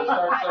be, might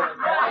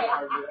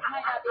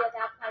not be as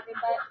appetizing,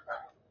 but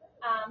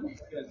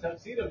Yeah,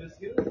 tuxedo,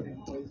 just get this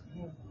thing, please.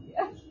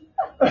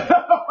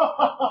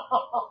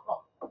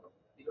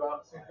 You go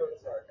out and coat,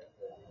 sorry.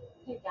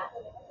 you got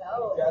to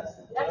go.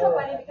 That's so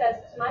funny because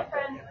my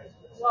friend,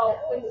 well,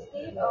 when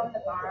Steve owned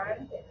the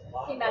barn,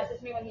 he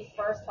messaged me when he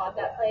first bought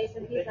that place,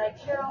 and he's like,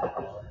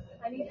 Cheryl,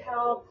 I need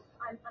help.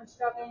 I'm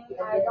struggling.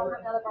 I don't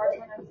have another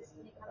bartender. Can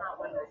you come out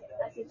one night?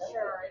 I said,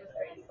 sure. It was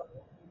great.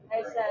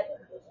 I said,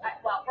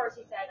 first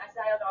he said, I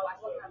don't know. I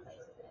what kind of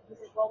place is it? He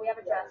said, well, we have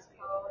a dress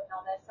code and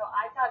all this. So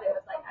I thought it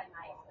was like a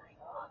nice night.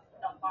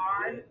 The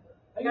barn.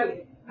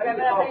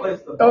 Remember that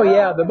place? Oh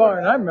yeah, the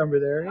barn. I remember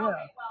there. Yeah.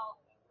 Okay, well,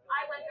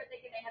 I went there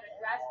thinking they had a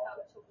dress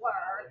code to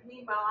work.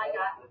 Meanwhile, I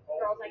got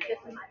girls like this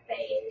in my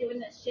face doing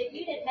this shit.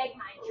 You didn't make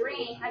my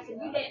drink. I said,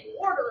 you didn't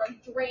order a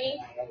drink,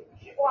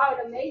 or I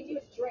would have made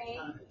you a drink.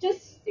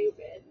 Just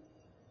stupid.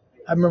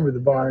 I remember the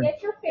barn.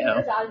 Get your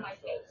fingers out of my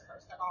face,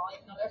 first of all.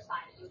 Even though they're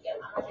signing you, get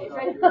them out of my face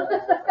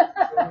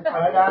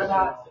right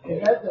now.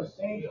 Is that the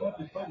same stuff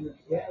you put in your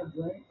standard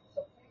drink?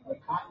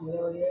 Like cotton,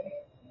 whatever it is?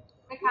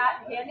 The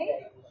cotton candy?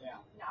 Yeah.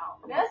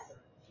 No. This?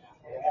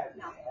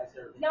 No.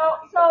 No,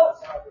 so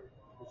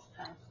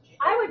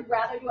I would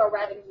rather do a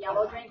red and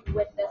yellow drink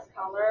with this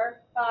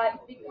color,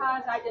 but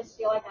because I just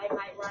feel like I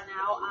might run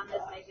out on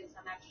this making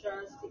some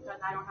extras because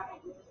I don't have any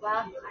booze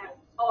left.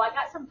 I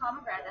got some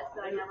pomegranates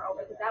that I never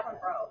opened because that one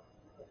broke.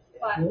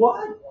 But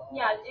What?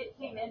 yeah, it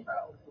came in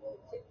broke.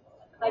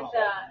 Like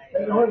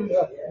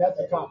That's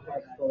the top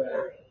price for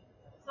that.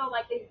 so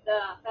like the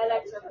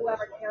FedEx or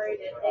whoever carried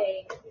it,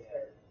 they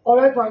Oh,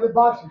 that's right. The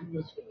box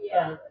was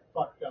Yeah.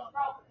 fucked up.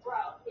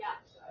 broke, yeah.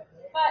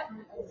 But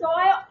so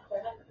I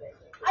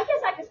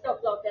guess I could still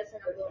float this in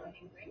a blue and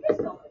pink green. It's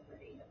still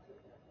pretty.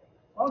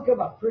 I don't care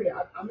about pretty.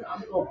 I'm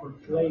going for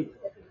flavor.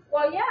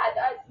 Well, yeah,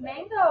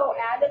 mango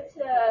added to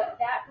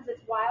that because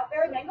it's wild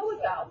berry. Mango would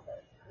go.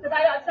 Because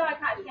it's not a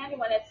cotton candy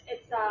one. It's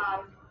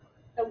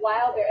the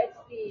wild berry. It's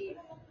the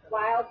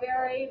wild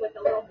berry with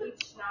the little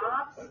peach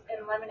schnapps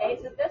and lemonade.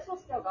 So this will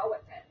still go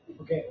with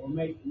it. Okay, well,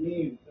 make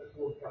me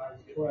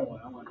Troy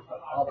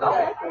I'll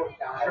buy it.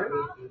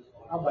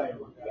 I'll buy it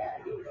one.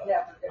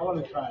 I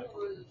want to try it.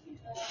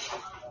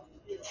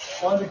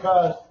 One,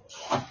 because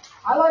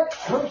I like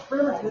Cook's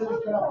Primitive.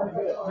 It's kind of pretty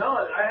good.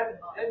 No, I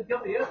haven't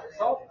come yet.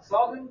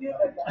 Salt didn't get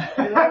it.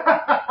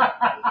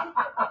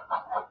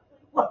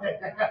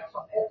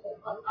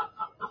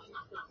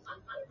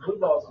 Blue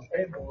balls and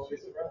paintball will be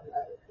surprised.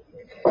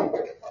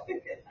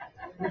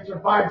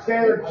 Mr. Five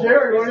Standard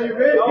Jerry, what do you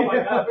mean? Oh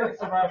my God, we can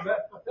survive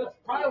that. That's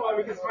probably why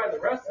we can survive the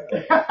rest of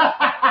it.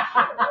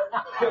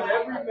 Kill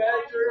every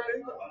match or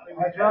anything.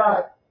 That's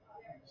right.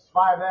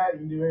 Survive that, you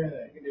can do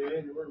anything. You can do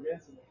anything. We're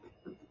invincible.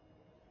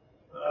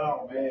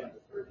 Oh, man.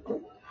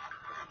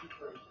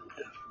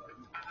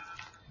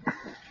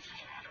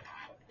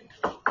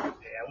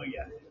 Yeah, we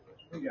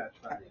got to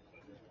try it.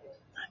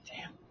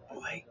 Damn,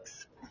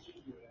 Blake's.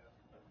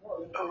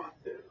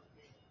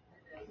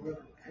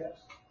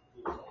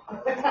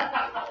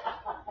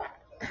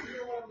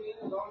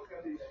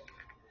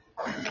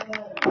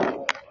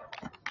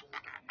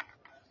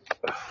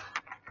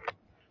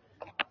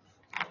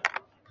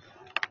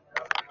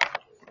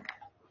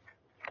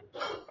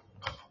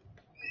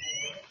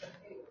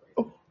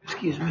 Oh,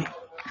 excuse me.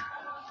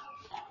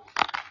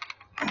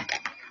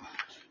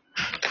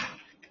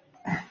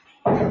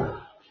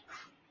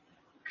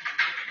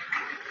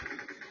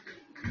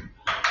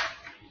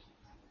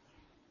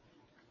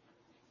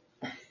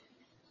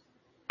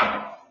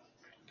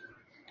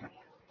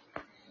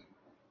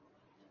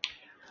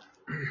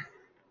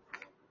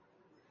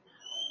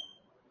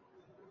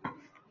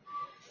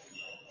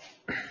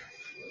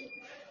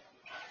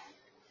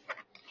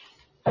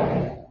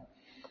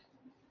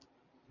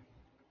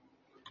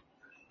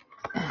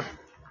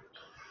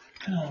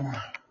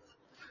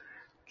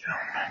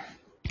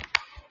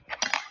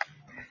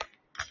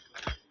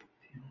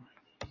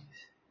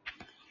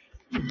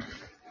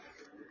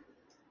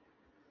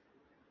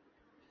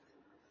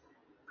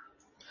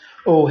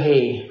 Oh,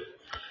 hey,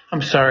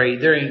 I'm sorry.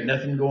 There ain't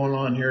nothing going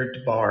on here at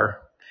the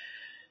bar.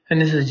 And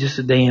this is just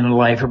a day in the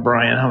life of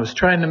Brian. I was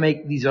trying to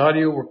make these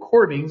audio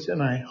recordings,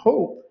 and I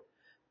hope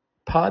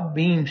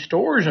Podbean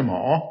stores them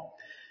all.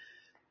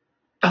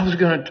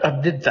 I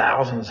did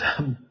thousands,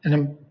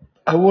 and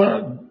I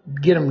want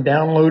to get them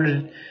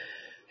downloaded.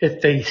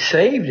 If they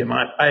saved them,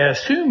 I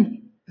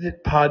assumed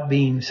that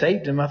Podbean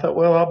saved them. I thought,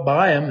 well, I'll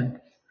buy them and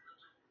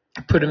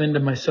put them into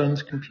my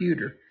son's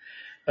computer.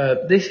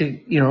 They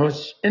say,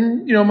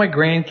 my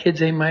grandkids,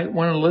 they might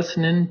want to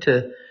listen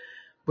into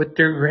what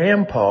their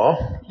grandpa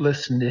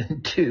listened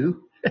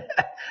into.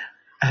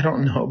 I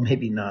don't know,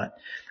 maybe not.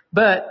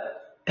 But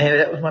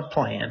that was my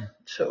plan.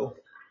 So,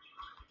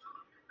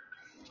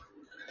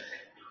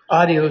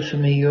 adios,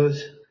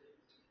 amigos.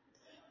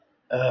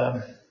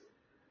 I'm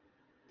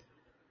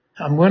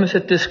going to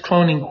set this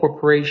cloning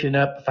corporation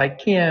up if I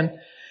can.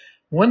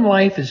 One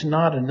life is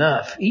not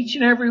enough. Each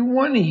and every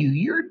one of you,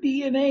 your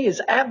DNA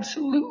is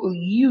absolutely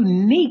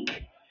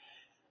unique.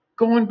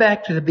 Going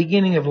back to the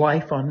beginning of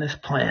life on this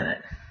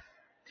planet.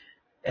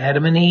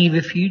 Adam and Eve,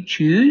 if you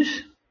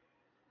choose.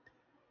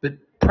 But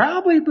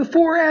probably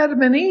before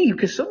Adam and Eve,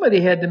 because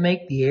somebody had to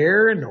make the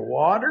air and the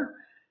water.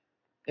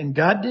 And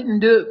God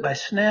didn't do it by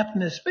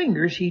snapping his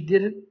fingers. He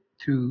did it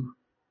through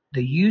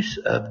the use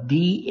of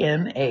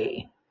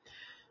DNA.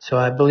 So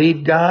I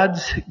believe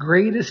God's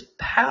greatest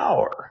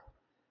power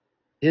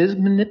is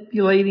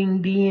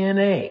manipulating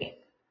DNA.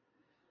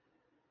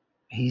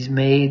 He's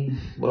made,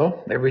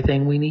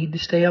 everything we need to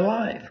stay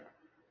alive.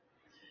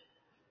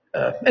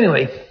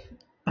 Anyway,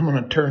 I'm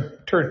going to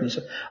turn this.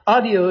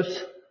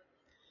 Adios,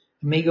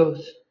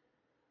 amigos.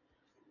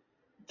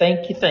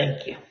 Thank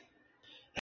you.